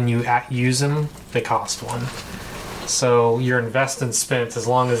in, but when you use them, they cost 1. So your invest and spent as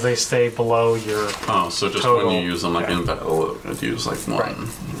long as they stay below your. Oh, so just Total. when you use them, like Yeah. in battle, I'd use like 1 Right.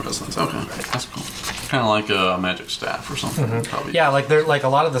 resonance. Okay, that's cool. Kind of like a magic staff or something. Probably. Yeah, like they're like a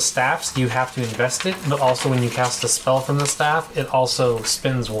lot of the staffs, you have to invest it, but also when you cast a spell from the staff, it also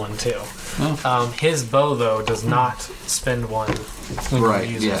spends 1 too. Oh. His bow though does not spend 1 when Right,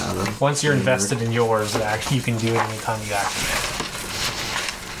 you use yeah, it. the- Once you're invested in yours, you can do it anytime you activate.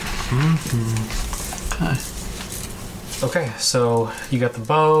 Okay. Okay, so you got the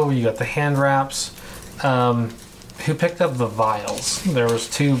bow, you got the hand wraps. Who picked up the vials? There was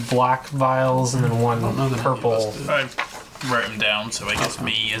 2 black vials and then 1 know that any of purple. us did. I wrote them down, so I guess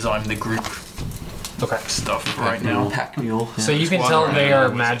me, as I'm the group Okay. stuff right now. Pack mule. Yeah. So you can Just tell wondering they are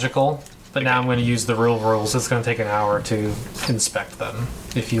what was it? magical, but now I'm going to use the real rules. It's going to take an hour to inspect them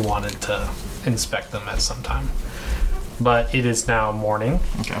if you wanted to inspect them at some time. But it is now morning.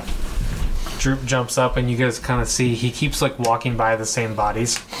 Okay. Droop jumps up and you guys kind of see he keeps like walking by the same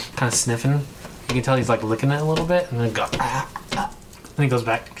bodies, kind of sniffing. You can tell he's like licking it a little bit and then go, and he goes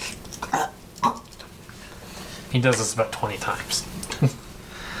back. He does this about 20 times.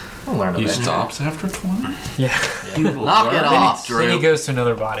 I'll learn He a bit. stops after 20. Yeah. Knock it off, Then he Drew. goes to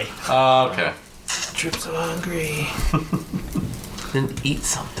another body. Okay. Droop's so hungry. Then eat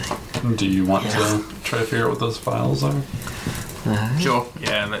something. Do you want to try to figure out what those files are? Sure.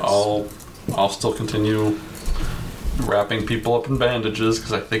 Yeah, let's. I'll still continue wrapping people up in bandages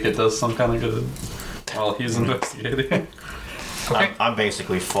because I think it does some kind of good while he's investigating. Okay. I'm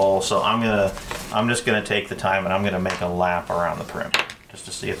basically full, so I'm just gonna take the time and I'm gonna make a lap around the perimeter just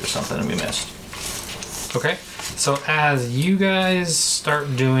to see if there's something that we missed. Okay, so as you guys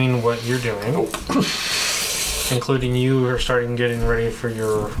start doing what you're doing, including you are starting getting ready for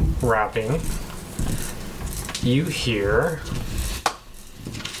your wrapping, you hear.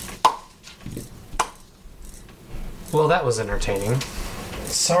 Well, that was entertaining.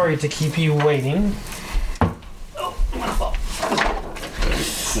 Sorry to keep you waiting.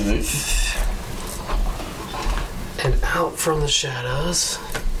 And out from the shadows,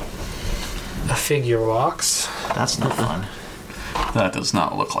 a figure walks. That's no fun. That does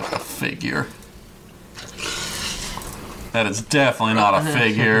not look like a figure. That is definitely not a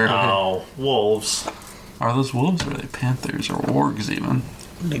figure. Oh, wolves. Are those wolves or are they panthers or wargs even?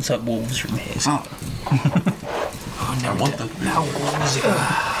 Looks like wolves from here. It's not. I want them.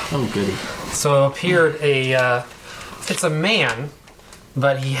 Oh, goody. So appeared it's a man,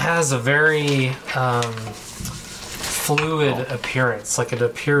 but he has a very fluid appearance. Like it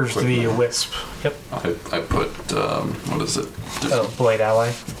appears to be a wisp. Yep. I put, what is it? Oh, blade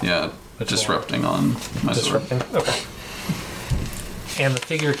ally. Yeah, Disrupting on my sword. Disrupting? Okay. And the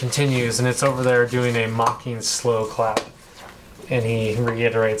figure continues, and it's over there doing a mocking slow clap. And he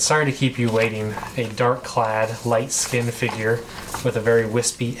reiterates, sorry to keep you waiting. A dark-clad, light-skinned figure with a very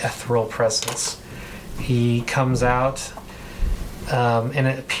wispy, ethereal presence. He comes out, and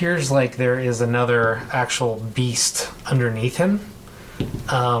it appears like there is another actual beast underneath him.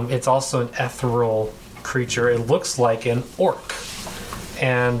 It's also an ethereal creature. It looks like an orc.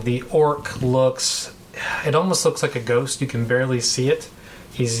 And the orc it almost looks like a ghost. You can barely see it.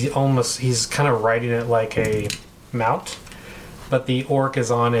 He's kind of riding it like a mount. But the orc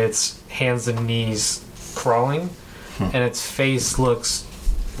is on its hands and knees crawling. And its face looks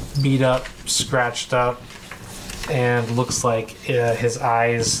beat up, scratched up, and looks like his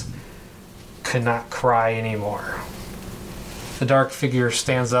eyes could not cry anymore. The dark figure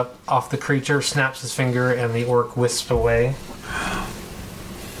stands up off the creature, snaps his finger, and the orc wisps away.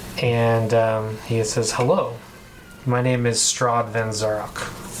 And he says, hello, my name is Strahd Van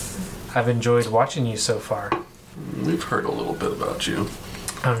Zarok. I've enjoyed watching you so far. We've heard a little bit about you.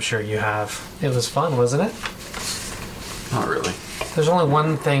 I'm sure you have. It was fun, wasn't it? Not really. There's only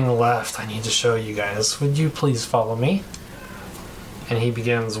one thing left I need to show you guys. Would you please follow me? And he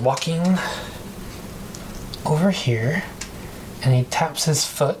begins walking over here, and he taps his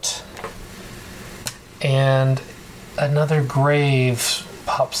foot, and another grave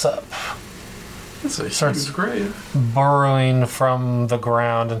pops up, It's a Starts- huge grave. burrowing from the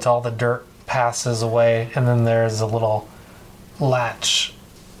ground until all the dirt passes away, and then there's a little latch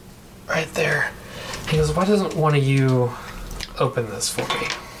right there. He goes, why doesn't one of you open this for me?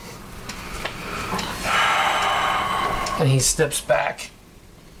 And he steps back,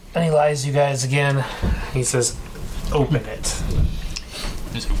 and he lies you guys again. He says, open it.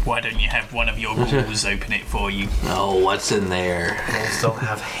 So why don't you have one of your ghouls open it for you? Oh, what's in there? Ghouls don't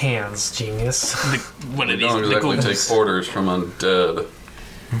have hands, genius. One of We don't these exactly ghouls. take orders from undead.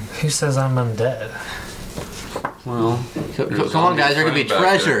 Who says I'm undead? Well, Come on, guys, there could be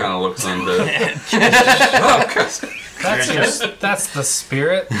treasure. Kind of looks undead. That's the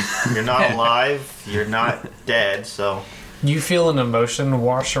spirit. You're not alive. You're not dead. So You feel an emotion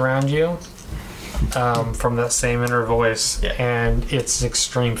wash around you from that same inner voice, Yeah. and it's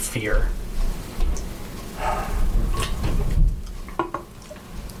extreme fear. all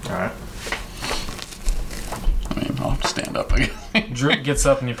right. I mean, I'll have to stand up again. Droop gets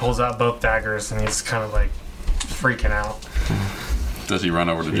up and he pulls out both daggers, and he's kind of like freaking out. Does he run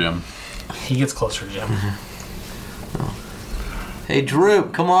over to Jim? He gets closer to Jim. Hey,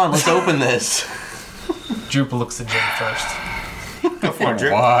 Droop, come on, let's open this. Droop looks at Jim first. Go for it,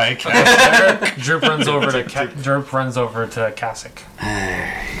 Drew. Why? Droop runs over to Droop runs over to Kasich.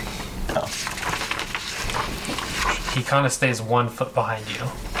 He kind of stays 1 foot behind you.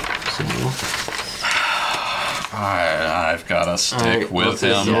 I've got to stick with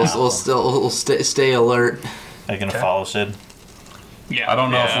him. We'll stay alert. Are you gonna Okay. follow Sid? Yeah, I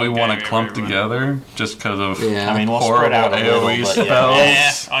don't know if we I'm want going to clump everywhere. together just because of Yeah. I mean, we'll horrible spread out a little, AoE but spells.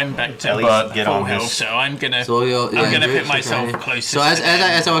 Yeah, I'm back to At least But- get full on health, his. so I'm gonna. So we'll go, I'm gonna Droop, put myself okay. closest. So as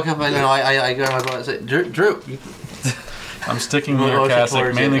I walk up, I grab my bow and say, Droop. I'm sticking We'll near motion Kasich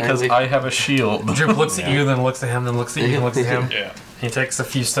towards mainly it, because and I have a shield. Droop looks at you, then looks at him, then looks at you, then looks at him. Yeah. He takes a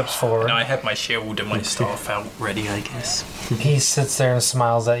few steps forward. No, I have my shield and my staff out ready, I guess. He sits there and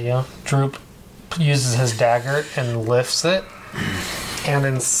smiles at you. Droop uses his dagger and lifts it. And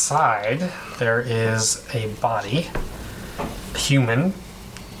inside, there is a body, human.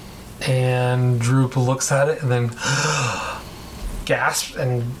 And Droop looks at it and then gasps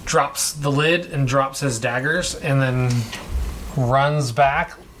and drops the lid and drops his daggers and then runs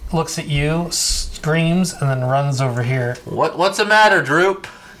back, looks at you, screams, and then runs over here. What's the matter, Droop?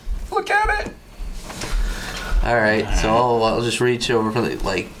 Look at it! All right, so I'll just reach over for the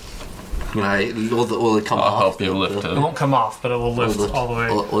will it come I'll off? help you lift It it. won't come off, but it will lift all the way.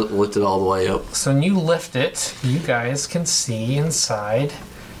 We'll lift it all the way up. So when you lift it, you guys can see inside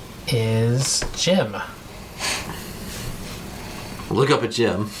is Jim. Look up at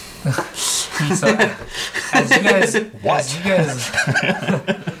Jim. So as you guys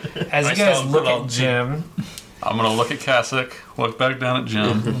look at Jim, I'm gonna look at Kasich, look back down at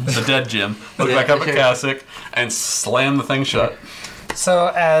Jim, the dead Jim, look back up at Kasich, and slam the thing shut.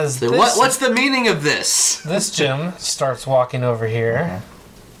 so as So this, what's the meaning of this? this Jim starts walking over here,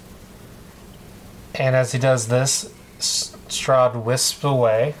 and as he does this, Strahd wisps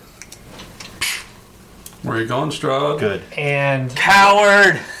away, Where are you going, Strahd? Good. and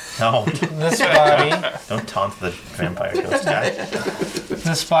Coward! No, this body, don't taunt the vampire ghost guy.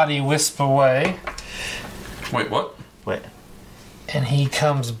 wisps away, Wait, what? Wait. And he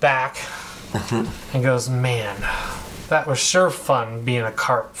comes back and goes, man, that was sure fun being a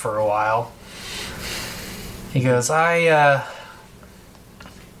carp for a while. He goes, I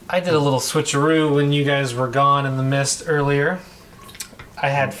did a little switcheroo when you guys were gone in the mist earlier. I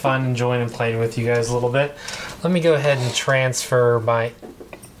had fun enjoying and playing with you guys a little bit. Let me go ahead and transfer my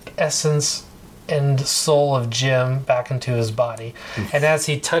essence and soul of Jim back into his body. And as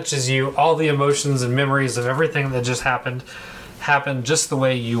he touches you, all the emotions and memories of everything that just happened just the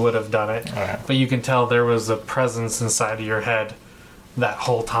way you would have done it. Right. But you can tell there was a presence inside of your head that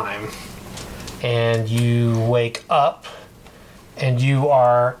whole time. And you wake up and you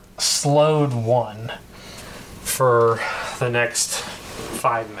are slowed 1 for the next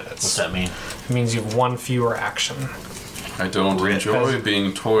 5 minutes. What's that mean? It means you have 1 fewer action. I don't enjoy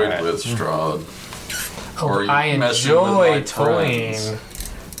being toyed with, Strahd. Or I messing with enjoy my toying friends.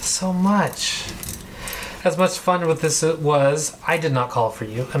 so much. As much fun with this it was, I did not call for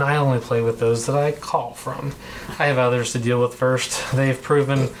you, and I only play with those that I call from. I have others to deal with first. They've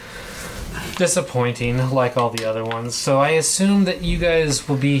proven disappointing, like all the other ones. So I assume that you guys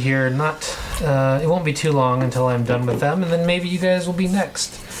will be here. It won't be too long until I'm done with them, and then maybe you guys will be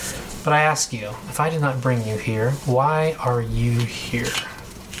next. But I ask you, if I did not bring you here, why are you here?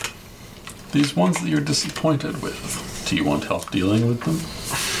 These ones that you're disappointed with, do you want help dealing with them?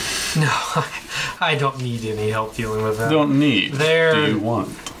 No, I don't need any help dealing with them. Don't need. They're- Do you want?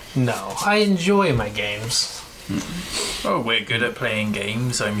 No, I enjoy my games. Oh, we're good at playing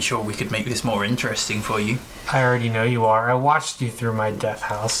games. I'm sure we could make this more interesting for you. I already know you are. I watched you through my death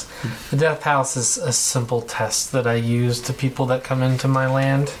house. The death house is a simple test that I use to people that come into my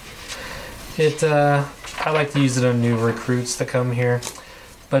land. I like to use it on new recruits that come here,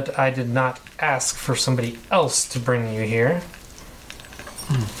 but I did not ask for somebody else to bring you here.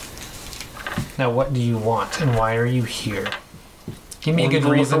 Now, what do you want, and why are you here? Give me a good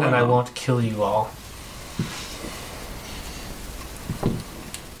reason, and I won't kill you all.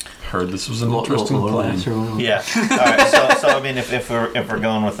 Heard this was an interesting plan. Yeah. All right. So I mean, if we're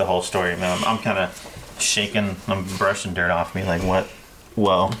going with the whole story, man, I'm kind of shaking. I'm brushing dirt off me. Like what?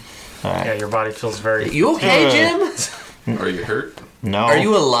 Whoa. All right. Yeah, your body feels very... You okay, Jim? Are you hurt? No. Are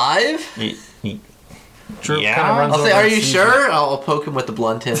you alive? Droop Yeah. kinda runs I'll say, over are and you sees sure? I'll poke him with the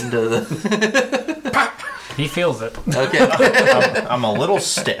blunt end to the. it. He feels it. Okay. I'm a little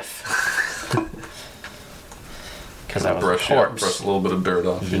stiff. Because I was brush a corpse. brush a little bit of dirt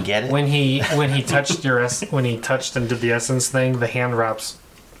off. You get it? When he touched when he touched and did the essence thing, the hand wraps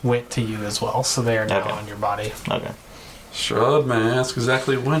went to you as well, so they are now Okay. on your body. Okay. Strahd, may I ask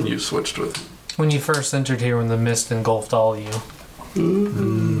exactly when you switched with him? When you first entered here, when the mist engulfed all you.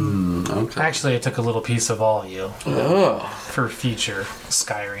 Okay. Actually, I took a little piece of all you Oh. for future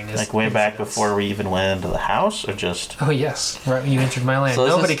skyring. Like way back before we even went into the house, or just? Oh yes, right when you entered my land. So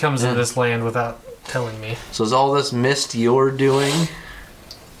this Nobody is- comes yeah. into this land without telling me. So is all this mist you're doing?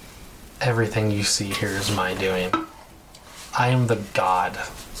 Everything you see here is my doing. I am the god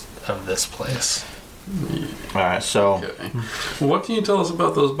of this place. All right. So Okay. Well, what can you tell us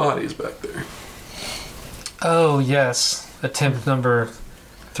about those bodies back there? Oh yes, attempt number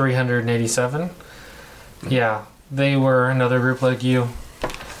 387. Yeah, they were another group like you.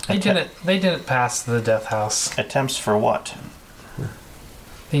 They didn't pass the death house. attempts for what?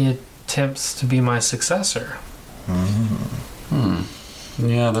 The attempts to be my successor.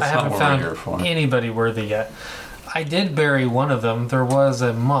 Yeah, I that's not haven't what we're found here for. anybody worthy yet. I did bury one of them. There was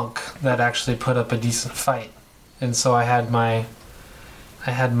a monk that actually put up a decent fight, and so I had my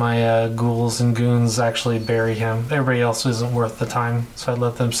ghouls and goons actually bury him. Everybody else isn't worth the time, so I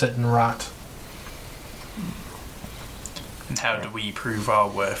let them sit and rot. And how do we prove our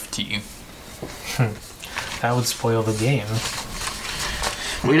worth to you? That would spoil the game.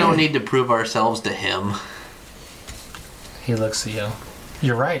 We don't need to prove ourselves to him. He looks at you.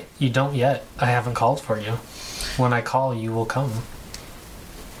 You're right. You don't yet. I haven't called for you. When I call, you will come.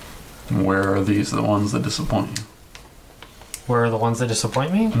 Where are these the ones that disappoint you? Where are the ones that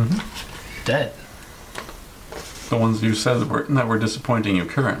disappoint me? Dead. The ones you said that were disappointing you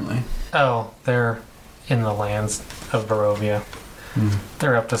currently. Oh, they're in the lands of Barovia.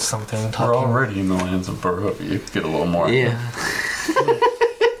 They're up to something. We're Talking. already in the lands of Barovia. You could get a little more. Yeah.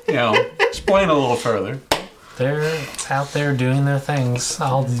 You know, explain a little further. They're out there doing their things.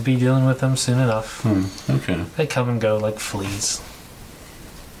 I'll be dealing with them soon enough. Okay. They come and go like fleas.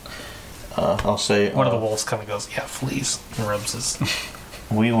 I'll say One of the wolves kind of goes, yeah, fleas, and rubs his.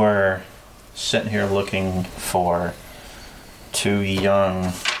 we were sitting here looking for 2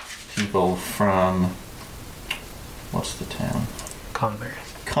 young people from what's the town? Conbury.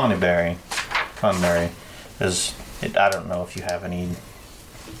 Conbury is I don't know if you have any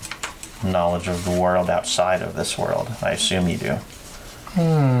knowledge of the world outside of this world. I assume you do.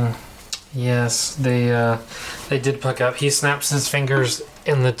 Yes, they did pick up. He snaps his fingers,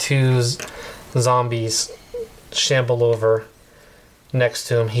 and the two zombies shamble over next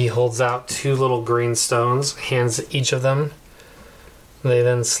to him. He holds out 2 little green stones, hands each of them. They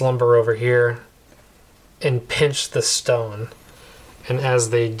then slumber over here and pinch the stone. And as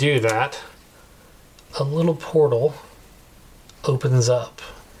they do that, a little portal opens up.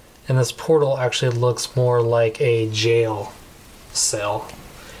 And this portal actually looks more like a jail cell.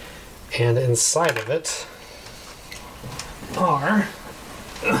 And inside of it are...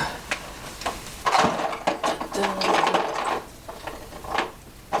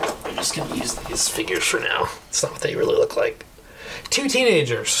 I'm just going to use these figures for now. It's not what they really look like. 2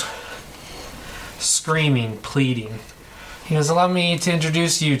 teenagers. Screaming, pleading. He goes, allow me to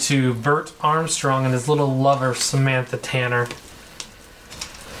introduce you to Bert Armstrong and his little lover, Samantha Tanner.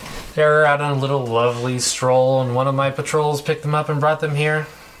 They're out on a little lovely stroll, and one of my patrols picked them up and brought them here.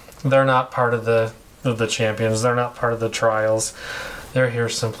 They're not part of the champions. They're not part of the trials. They're here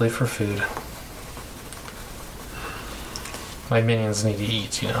simply for food. My minions need to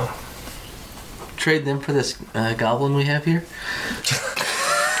eat, you know. Trade them for this goblin we have here?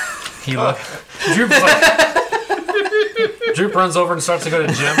 He Droop runs over and starts to go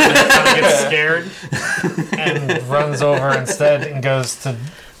to gym, and kind of gets scared, and runs over instead and goes to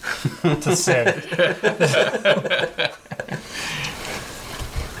Sid.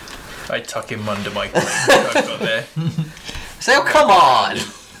 I tuck him under my coat. I've got there. Say, oh, come on!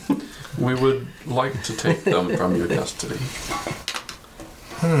 We would like to take them from your custody.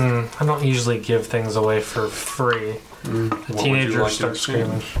 I don't usually give things away for free. The teenager starts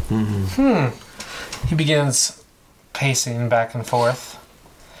screaming. He begins pacing back and forth.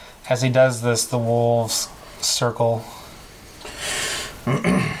 As he does this, the wolves circle.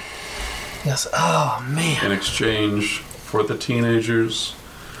 Yes. Oh, man. In exchange for the teenagers,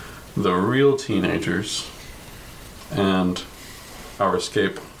 the real teenagers, and our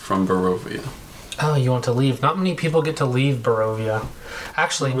escape from Barovia. Oh, you want to leave? Not many people get to leave Barovia.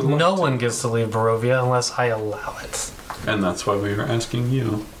 Actually, no one gets to leave Barovia unless I allow it. And that's why we are asking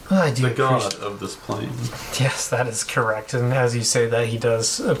you, I do the god appreciate- of this plane. Yes, that is correct. And as you say that, he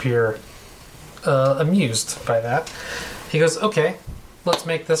does appear amused by that. He goes, okay, let's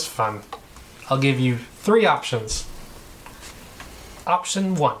make this fun. I'll give you 3 options.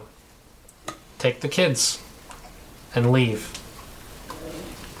 Option 1, take the kids and leave.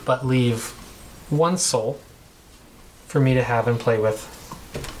 But leave 1 soul for me to have and play with.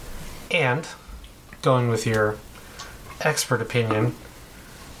 And, going with your expert opinion,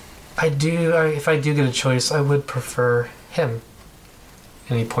 if I do get a choice, I would prefer him.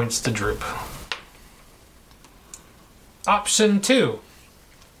 And he points to Droop. Option 2,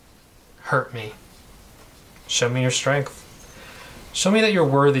 hurt me. Show me your strength. Show me that you're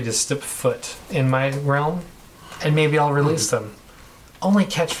worthy to step foot in my realm, and maybe I'll release them. Only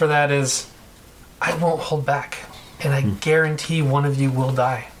catch for that is, I won't hold back, and I guarantee one of you will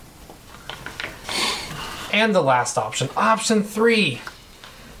die. And the last option, option 3,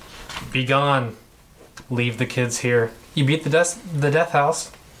 be gone. Leave the kids here. You beat the death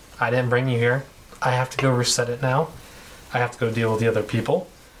house. I didn't bring you here. I have to go reset it now. I have to go deal with the other people.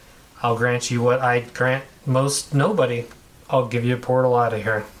 I'll grant you what I grant most nobody. I'll give you a portal out of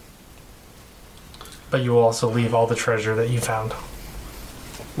here. But you will also leave all the treasure that you found.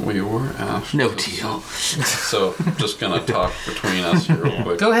 We were asked. No deal. So, just gonna talk between us here real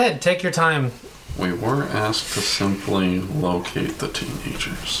quick. Go ahead, take your time. We were asked to simply locate the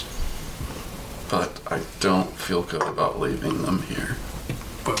teenagers. But I don't feel good about leaving them here.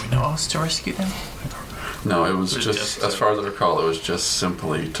 Were we not asked to rescue them? No, it was It was just, just as far as I recall, it was just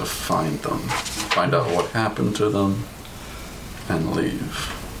simply to find them. Find out what happened to them, and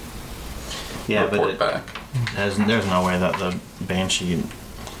leave. Yeah, Report back. there's no way that the Banshee...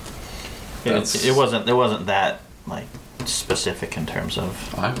 That's- It wasn't that, like, specific in terms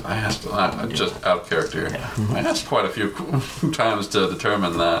of... I asked, just out of character, Yeah. I asked quite a few times to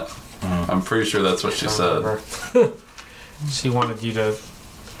determine that. I'm pretty sure that's what she said. She wanted you to...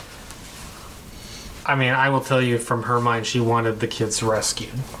 I mean, I will tell you from her mind, she wanted the kids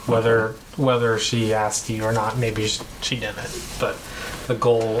rescued. Whether she asked you or not, maybe she didn't. But the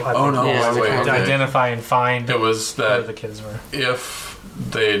goal, I think, no, was wait, to okay. identify and find It was where the that kids were. if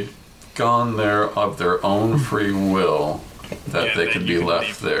they'd gone there of their own free will, that Yeah, they then could you be can left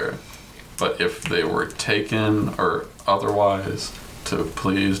leave. there. But if they were taken or otherwise, to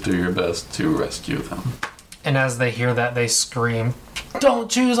please do your best to rescue them. And as they hear that, they scream, "Don't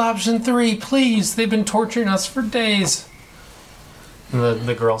choose option 3, please! They've been torturing us for days!" And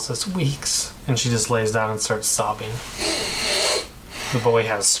the girl says, "Weeks." And she just lays down and starts sobbing. The boy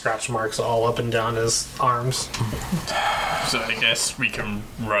has scratch marks all up and down his arms. So I guess we can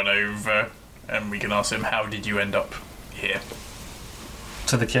run over and we can ask him, how did you end up here?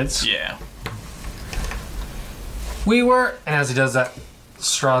 To the kids? Yeah. We were, and as he does that,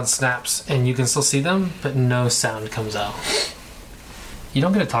 Strahd snaps, and you can still see them, but no sound comes out. You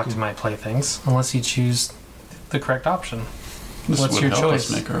don't get to talk to my playthings unless you choose the correct option. This What's would your help choice?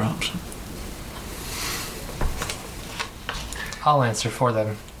 us make our option. I'll answer for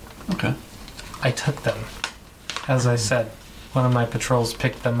them. Okay. I took them. As I said, one of my patrols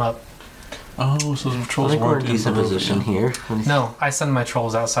picked them up. Oh, so the I patrols think we're weren't in decent Barovia. position here. No, I send my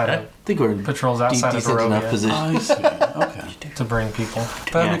trolls outside I of think we're in patrols outside of decent enough Barovia position. I see. Okay. to bring people.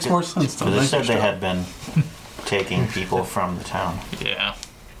 That Yeah, makes more sense, though. They Thank said you, they Strahd. had been taking people from the town, Yeah.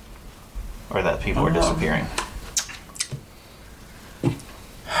 or that people were disappearing.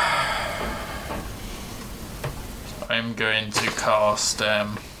 I'm going to cast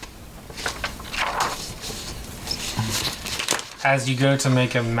As you go to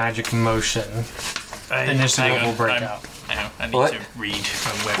make a magic motion, initiative hang will on, break I'm- out. hang on, I need What? to read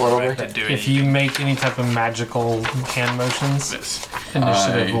What whether over I can do If any you make any type of magical hand motions, this.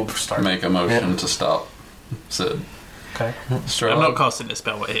 initiative I will start. make a motion Yeah. to stop Sid. Okay. Strahd. I'm not casting a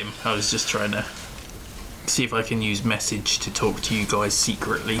spell at him. I was just trying to see if I can use message to talk to you guys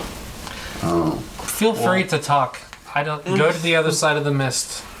secretly. Oh. Feel free to talk. I don't go to the other side of the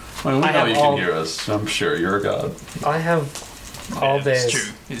mist. Well, we I know have you all- can hear us. I'm sure you're a god. I have all Yeah, days. It's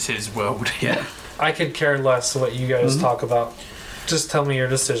true. It's his world. Yeah. I could care less what you guys talk about. Just tell me your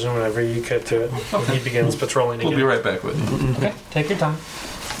decision whenever you get to it. When he begins patrolling We'll again. be right back with you. Okay, take your time.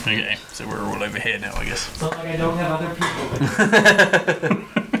 Okay. So we're all over here now, I guess. Not like I don't have other people.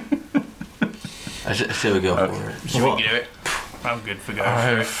 I should we go Okay. for it? Should we do it? I'm good for going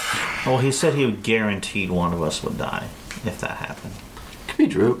for it. Well, he said he would guaranteed one of us would die if that happened. Could be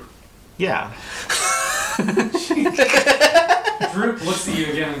Droop. Yeah. Droop looks at you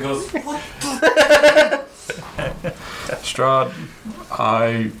again and goes, Strahd,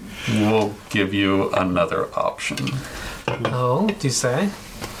 I will give you another option. "Oh, do you say?"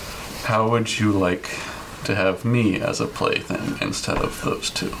 How would you like to have me as a plaything instead of those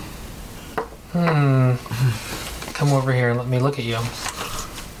two? Come over here and let me look at you.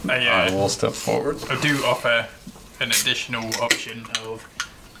 I will step forward. I do offer an additional option of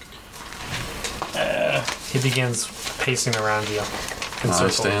He begins pacing around you. in I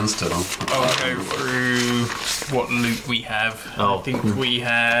circles. stand still. I'll go through what loot we have. Oh. I think we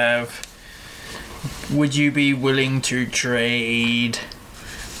have. Would you be willing to trade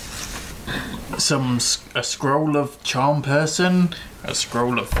a scroll of charm person, a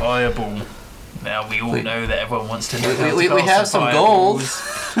scroll of fireball? Now we all know that everyone wants to know. how to we cast have some fireballs.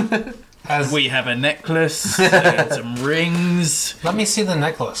 As We have a necklace and some rings. let me see the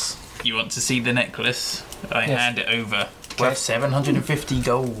necklace. You want to see the necklace? I Yes. hand it over. Worth 750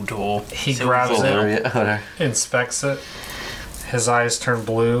 gold or He silver. grabs it. Over, yeah, whatever. Inspects it. His eyes turn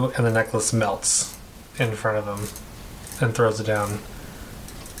blue, and the necklace melts in front of him, and throws it down.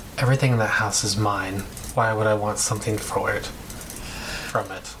 Everything in that house is mine. Why would I want something for it?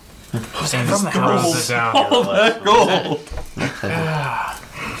 From it. And just throws it down. Gold!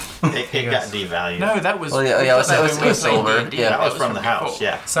 It got devalued. No, that was. Well, yeah, that was silver. Yeah. that was from the house,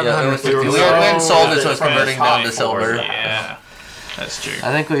 yeah. Yeah, it was, 750. we went and sold it, so it's from converting his down to high silver. for it. Yeah, that's true.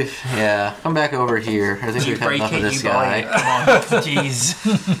 I think we've, come back over here. I think You we've had break enough of it, this you buy it. guy. Come on,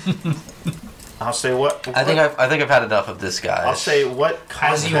 jeez. I'll say what? I think I've had enough of this guy. I'll say what As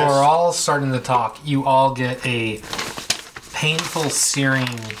caused you are all starting to talk, you all get a painful, searing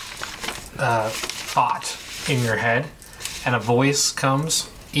thought in your head, and a voice comes.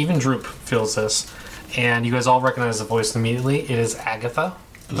 Even Droop feels this, and you guys all recognize the voice immediately. It is Agatha.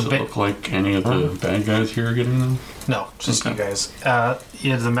 Does The it look like any of the bad guys here are getting them? No, just you Okay. guys.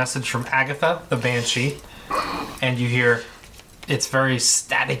 You have the message from Agatha, the Banshee, and you hear it's very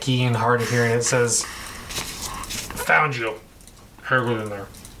staticky and hard to hear, and it says, "Found you. Heard within there.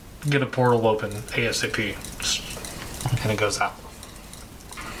 Get a portal open ASAP." And it goes out.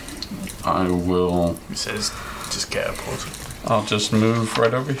 I will. It says, just get a portal. I'll just move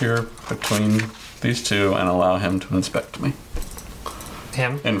right over here between these two and allow him to inspect me.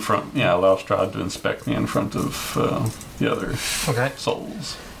 Him? In front, yeah, allow Strahd to inspect me in front of the other Okay.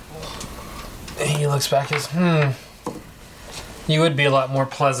 souls. He looks back and says, You would be a lot more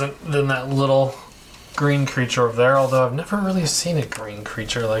pleasant than that little green creature over there, although I've never really seen a green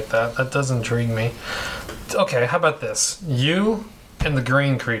creature like that. That does intrigue me. Okay, how about this? You and the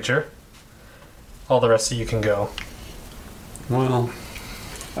green creature. All the rest of you can go. Well,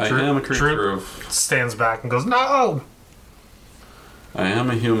 I am a creature of... Stands back and goes, no! I am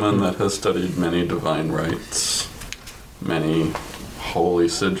a human that has studied many divine rites, many holy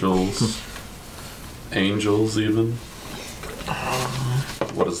sigils, angels even.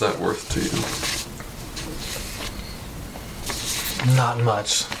 What is that worth to you? Not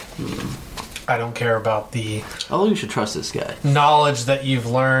much. I don't care about the Oh, you should trust this guy. knowledge that you've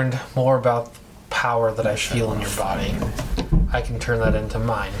learned, more about the power that I feel in your body. I can turn that into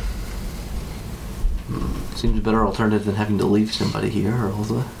mine. Seems a better alternative than having to leave somebody here, or all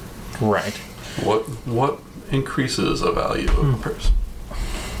the... Right. What increases a value of a person?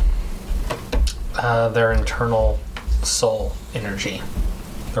 Their internal soul energy,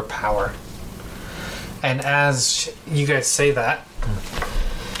 or power. And as you guys say that,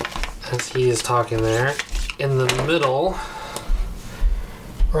 as he is talking there, in the middle,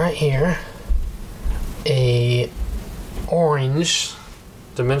 right here, a orange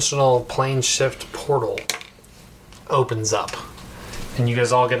dimensional plane shift portal opens up. And you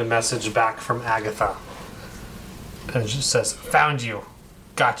guys all get a message back from Agatha. And it just says, found you,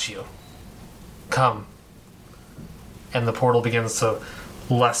 got you, come. And the portal begins to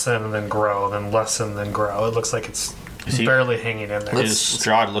lessen and then grow, then lessen, then grow. It looks like it's barely hanging in there. Is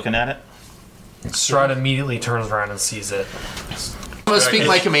Strahd looking at it? Strahd immediately turns around and sees it. I'm gonna speak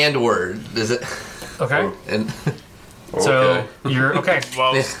my command word. Is it? Okay. And So you're okay.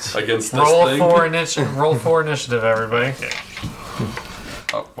 Well, Against this Roll thing? roll for initiative, everybody.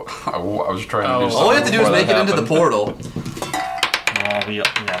 I was trying to do something. all we have to do is before make it that into the happened. portal.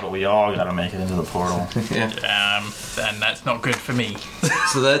 But we all gotta make it into the portal. Yeah. and that's not good for me.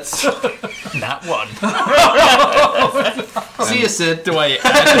 So that's... That one. See you, Sid. Do I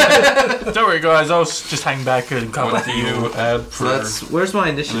add? Don't worry, guys. I'll just hang back and come What with do you. you add So for... that's... Where's my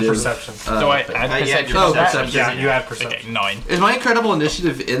initiative? Perception. Do I add perception? Oh, to that? perception. Yeah, you add perception. Okay, 9. Is my incredible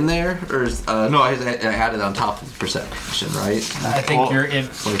initiative in there? Or is... no, I added on top of perception, right? I think Well, you're in.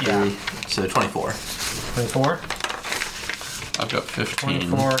 23. Yeah. So 24. 24. I've got 15.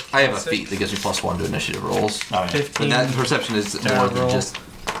 24. I have a feat that gives me +1 to initiative rolls. Oh, yeah. 15. And that perception is more roll. than just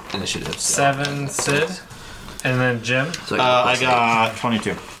initiative. So. 7. Sid. And then Jim. So I got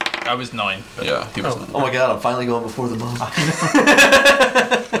 22. I was 9. But Yeah, he was... Oh my god, I'm finally going before the monk.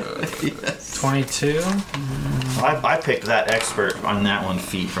 Yes. 22 I picked that expert on that one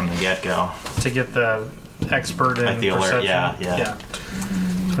feat from the get-go. to get the expert in Like the alert, perception. yeah.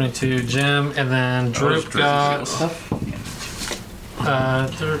 22 Jim, and then was Droop got Drizzy's.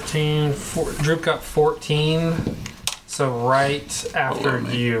 13. Droop got 14. So right after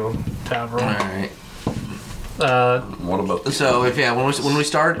Below me. you, Tavro. Alright. What about the... So if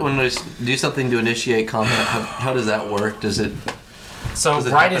when we do something to initiate combat, how does that work? Does it? So Does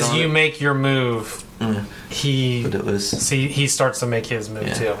it right happen as on you it? make your move, he But it was. he starts to make his move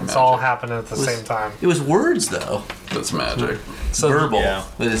Yeah, too. It's all happening at the was- same time. It was words though. That's magic. So Verbal. Yeah.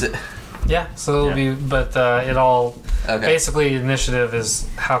 What is it? Yeah, so it'll be, but it all Okay. basically initiative is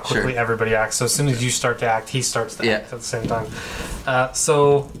how quickly Sure. everybody acts. So as soon as you start to act, he starts to Yeah. act at the same time.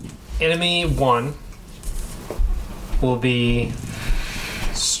 So enemy 1 will be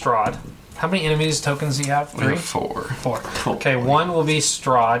Strahd. How many enemies tokens do you have? We 3? have 4. 4. Okay, 1 will be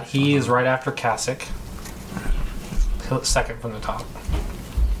Strahd. He is right after Kasich. Second from the top.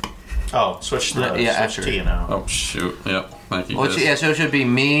 Oh, switch the Yeah, switch after. to you now. Oh, shoot. Yep. Thank you, Which, guys. yeah, so it should be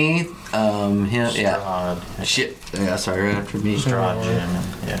me, him, yeah. Strahd. Shit. Yeah, sorry, right after me. Strahd, Jim.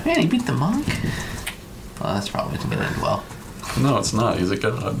 Yeah. Man, he beat the monk? Well, that's probably going to end well. No, it's not. He's a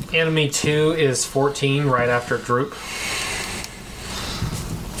god. Enemy 2 is 14 right after Droop.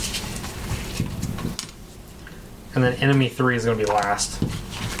 And then enemy 3 is going to be last.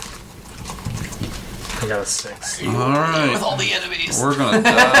 I got a 6. All right. With all the enemies. We're gonna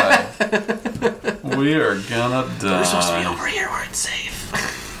die. We are gonna die. We're supposed to be over here where it's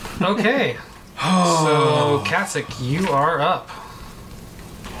safe. Okay. So, Kasich, you are up.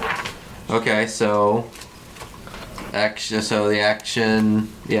 Okay, so action. So the action.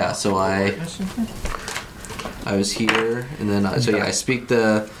 Yeah. So I was here, and then I speak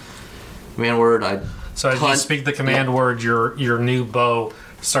the command word. So as you Punch. speak the command word, your new bow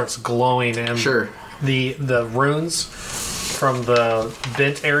starts glowing, and Sure. the runes from the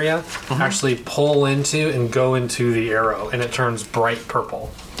bent area actually pull into and go into the arrow, and it turns bright purple.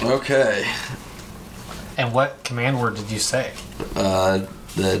 Okay. And what command word did you say?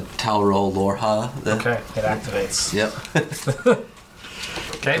 The Talro Lorha. Okay, it activates. Yep.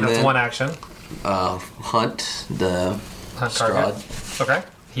 Okay, And that's then- one action. hunt the Hunt target. Strahd. Okay.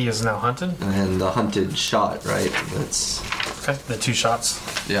 He is now hunted. And the hunted shot, right? That's Okay. The 2 shots.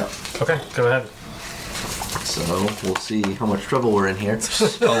 yeah. Okay. Go ahead. So we'll see how much trouble we're in here.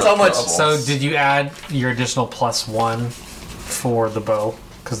 How much? So did you add your additional +1 for the bow?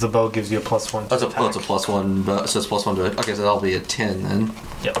 Because the bow gives you a +1 to That's a attack. +1, but so it's +1 to it. Okay, so that'll be a 10 then.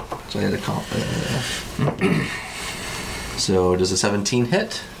 Yep. So I had a comp. So does a 17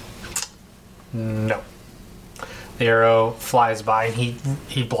 hit? No. The arrow flies by and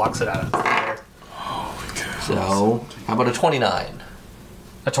he blocks it out of the air. So how about a 29?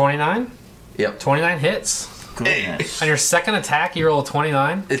 A 29? Yep. 29 hits. Goodness. On your second attack, you roll a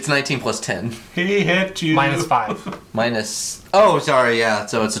 29. It's 19 plus 10. He hit you. -5. Minus. Oh, sorry. Yeah.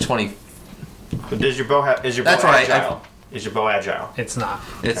 So it's a 20. But does your bow have? Is your bow That's right, agile? Is your bow agile? It's not.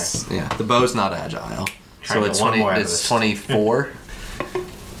 It's yeah. The bow's not agile. Trying So to it's get one 20. more out of It's this. 24.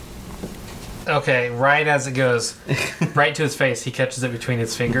 Okay, right as it goes right to his face, he catches it between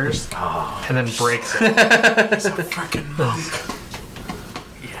his fingers and then breaks it. Freaking monk.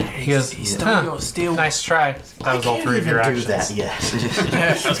 He goes, He stole "Huh, your steel. nice try." That was all 3 of your actions. yet.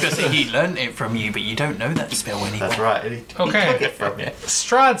 Yeah, I was going to say he learned it from you, but you don't know that spell anymore. That's right. He Okay. took it from you.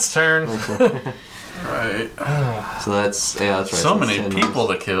 Strahd's turn. Right. So that's that's right. So it's many 10 people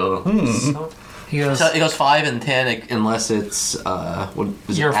to kill. He goes, So it goes 5 and 10 unless it's what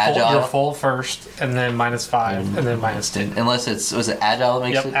is you're it agile? you're full first, and then -5, and then -10. Unless it's was it agile that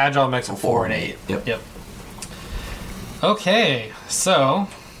makes Yep, it? agile makes it 4 and 8. Yep. Yep. Okay, so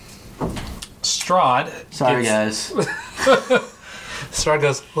Strahd. Sorry gets- guys. Strahd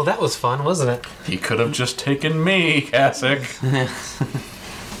goes, well, that was fun, wasn't it? He could have just taken me, Kasich.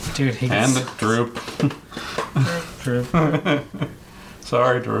 Dude, he And gets... the Droop. Drew.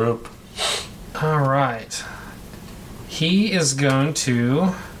 Sorry, Droop. All right. He is going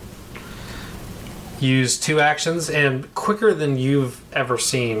to use 2 actions, and quicker than you've ever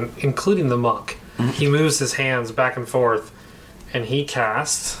seen, including the monk. He moves his hands back and forth, and he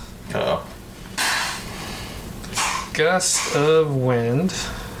casts Oh. Gust of Wind.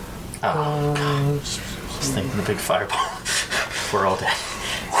 Oh. God. Just thinking the big fireball. We're all dead.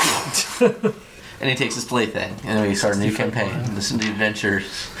 And he takes his plaything, and we start a new campaign. Listen to the adventures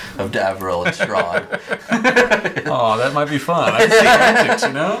of Davril and Strahd. Oh, that might be fun. I can see antics,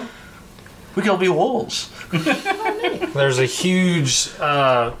 you know? We could all be wolves. There's a huge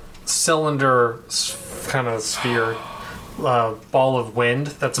cylinder kind of sphere, ball of wind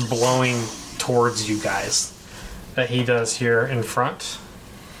that's blowing towards you guys that he does here in front.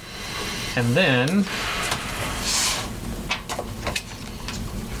 And then,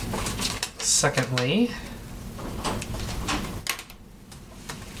 secondly,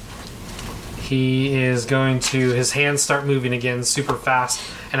 he is going to, his hands start moving again super fast,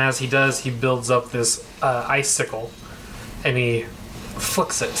 and as he does, he builds up this icicle, and he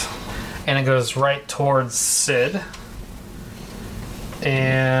flicks it, and it goes right towards Sid.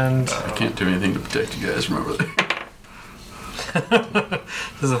 And I can't do anything to protect you guys, remember that.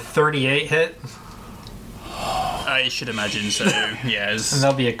 does a 38 hit? I should imagine so, And yes.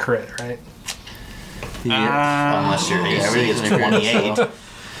 that'll be a crit, right? Unless your AC everything's is in agreement, 28. so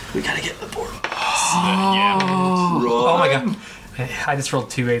we gotta get the board. Yeah. Oh my god. I just rolled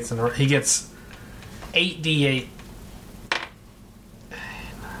 2 8s in a row. He gets 8d8.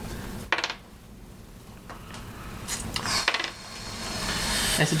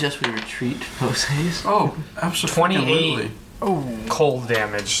 I suggest we retreat, Jose's. Oh, absolutely. 28 cold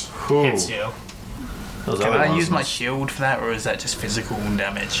damage hits you. Those Can other I ones use my must- shield for that, or is that just physical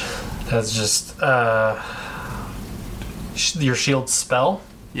damage? That's just your shield spell.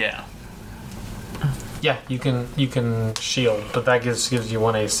 Yeah. Yeah, you can shield, but that gives you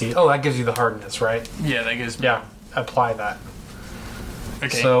 1 AC. Oh, that gives you the hardness, right? Yeah, that gives me. Yeah, apply that.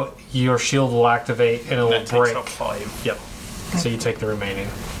 Okay. So your shield will activate and it will that takes break. off 5. Yep. So you take the remaining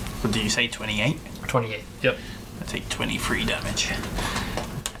What did you say, 28? 28. Yep. I take 23 damage.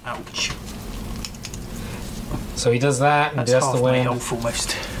 Ouch. So he does that and That's gets half the my wind. health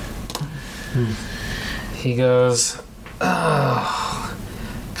almost. He goes, "Oh,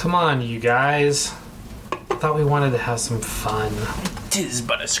 come on, you guys. I thought we wanted to have some fun." Tis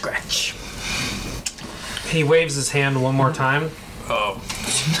but a scratch. He waves his hand one more time. Oh.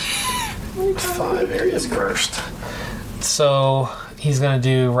 5 areas cursed. So he's going to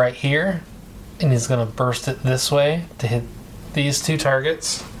do right here, and he's going to burst it this way to hit these 2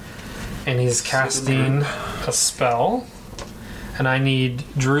 targets. And he's casting a spell. And I need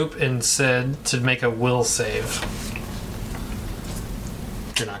Droop and Sid to make a will save.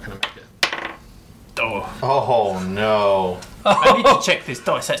 You're not going to make it. Oh. Oh no. I need to check this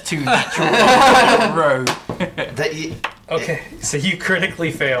dice. That's too natural. Row. Okay, so you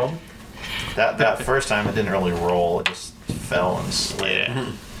critically failed. That first time it didn't really roll. It just fell and slid.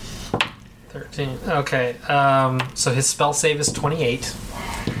 13. Okay, so his spell save is 28.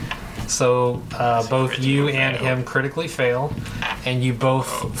 So both you and him critically fail, and you both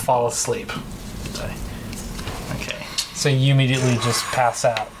fall asleep. Okay. So you immediately just pass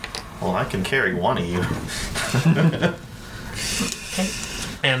out. Well, I can carry one of you.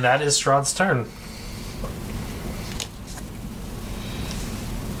 And that is Strahd's turn.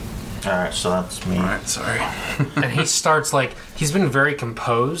 Alright, so that's me. Alright, sorry. And he starts he's been very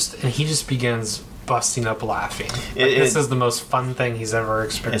composed, and he just begins busting up laughing. This is the most fun thing he's ever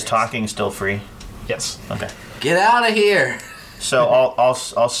experienced. Is talking still free? Yes. Okay. Get out of here. So I'll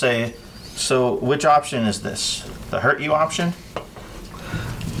say. So which option is this? The hurt you option?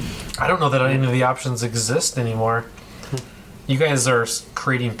 I don't know that any of the options exist anymore. You guys are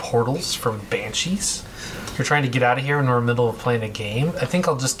creating portals from banshees. You're trying to get out of here when we're in the middle of playing a game. I think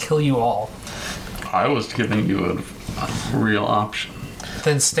I'll just kill you all. I was giving you a real option.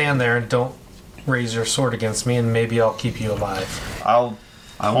 Then stand there and don't raise your sword against me, and maybe I'll keep you alive.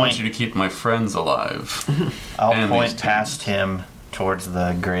 I want you to keep my friends alive. I'll And point these past him towards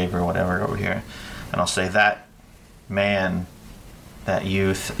the grave or whatever over here, and I'll say that man, that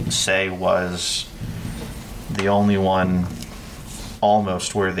youth, say was the only one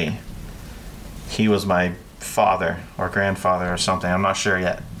almost worthy. He was my father or grandfather or something. I'm not sure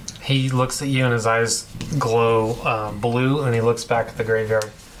yet. He looks at you and his eyes glow blue, and he looks back at the graveyard.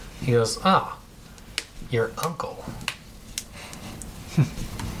 He goes, "Ah, your uncle."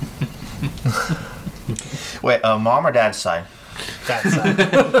 Wait, mom or dad's side? That side.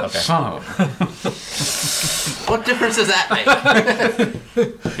 Okay. Son of What difference does that make?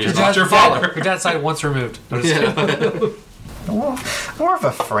 He's not your father. Your dad's side once removed. No, just kidding. More of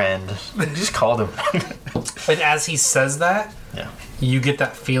a friend. I just called him. And as he says that, Yeah. you get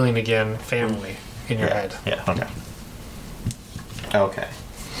that feeling again, family, in your head. Yeah. Okay. Okay.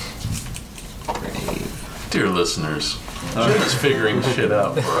 Dear listeners, I'm just figuring shit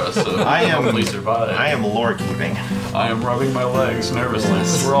out for us, so I am- hopefully survive. I am lore keeping. I am rubbing my legs nervously.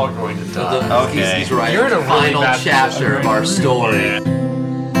 We're all going to die. Okay. He's writing You're in a the really final bad chapter of our story.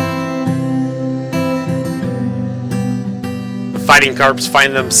 The Fighting Carps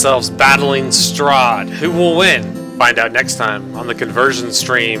find themselves battling Strahd. Who will win? Find out next time on the Conversion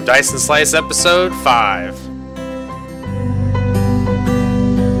Stream Dice and Slice episode 5.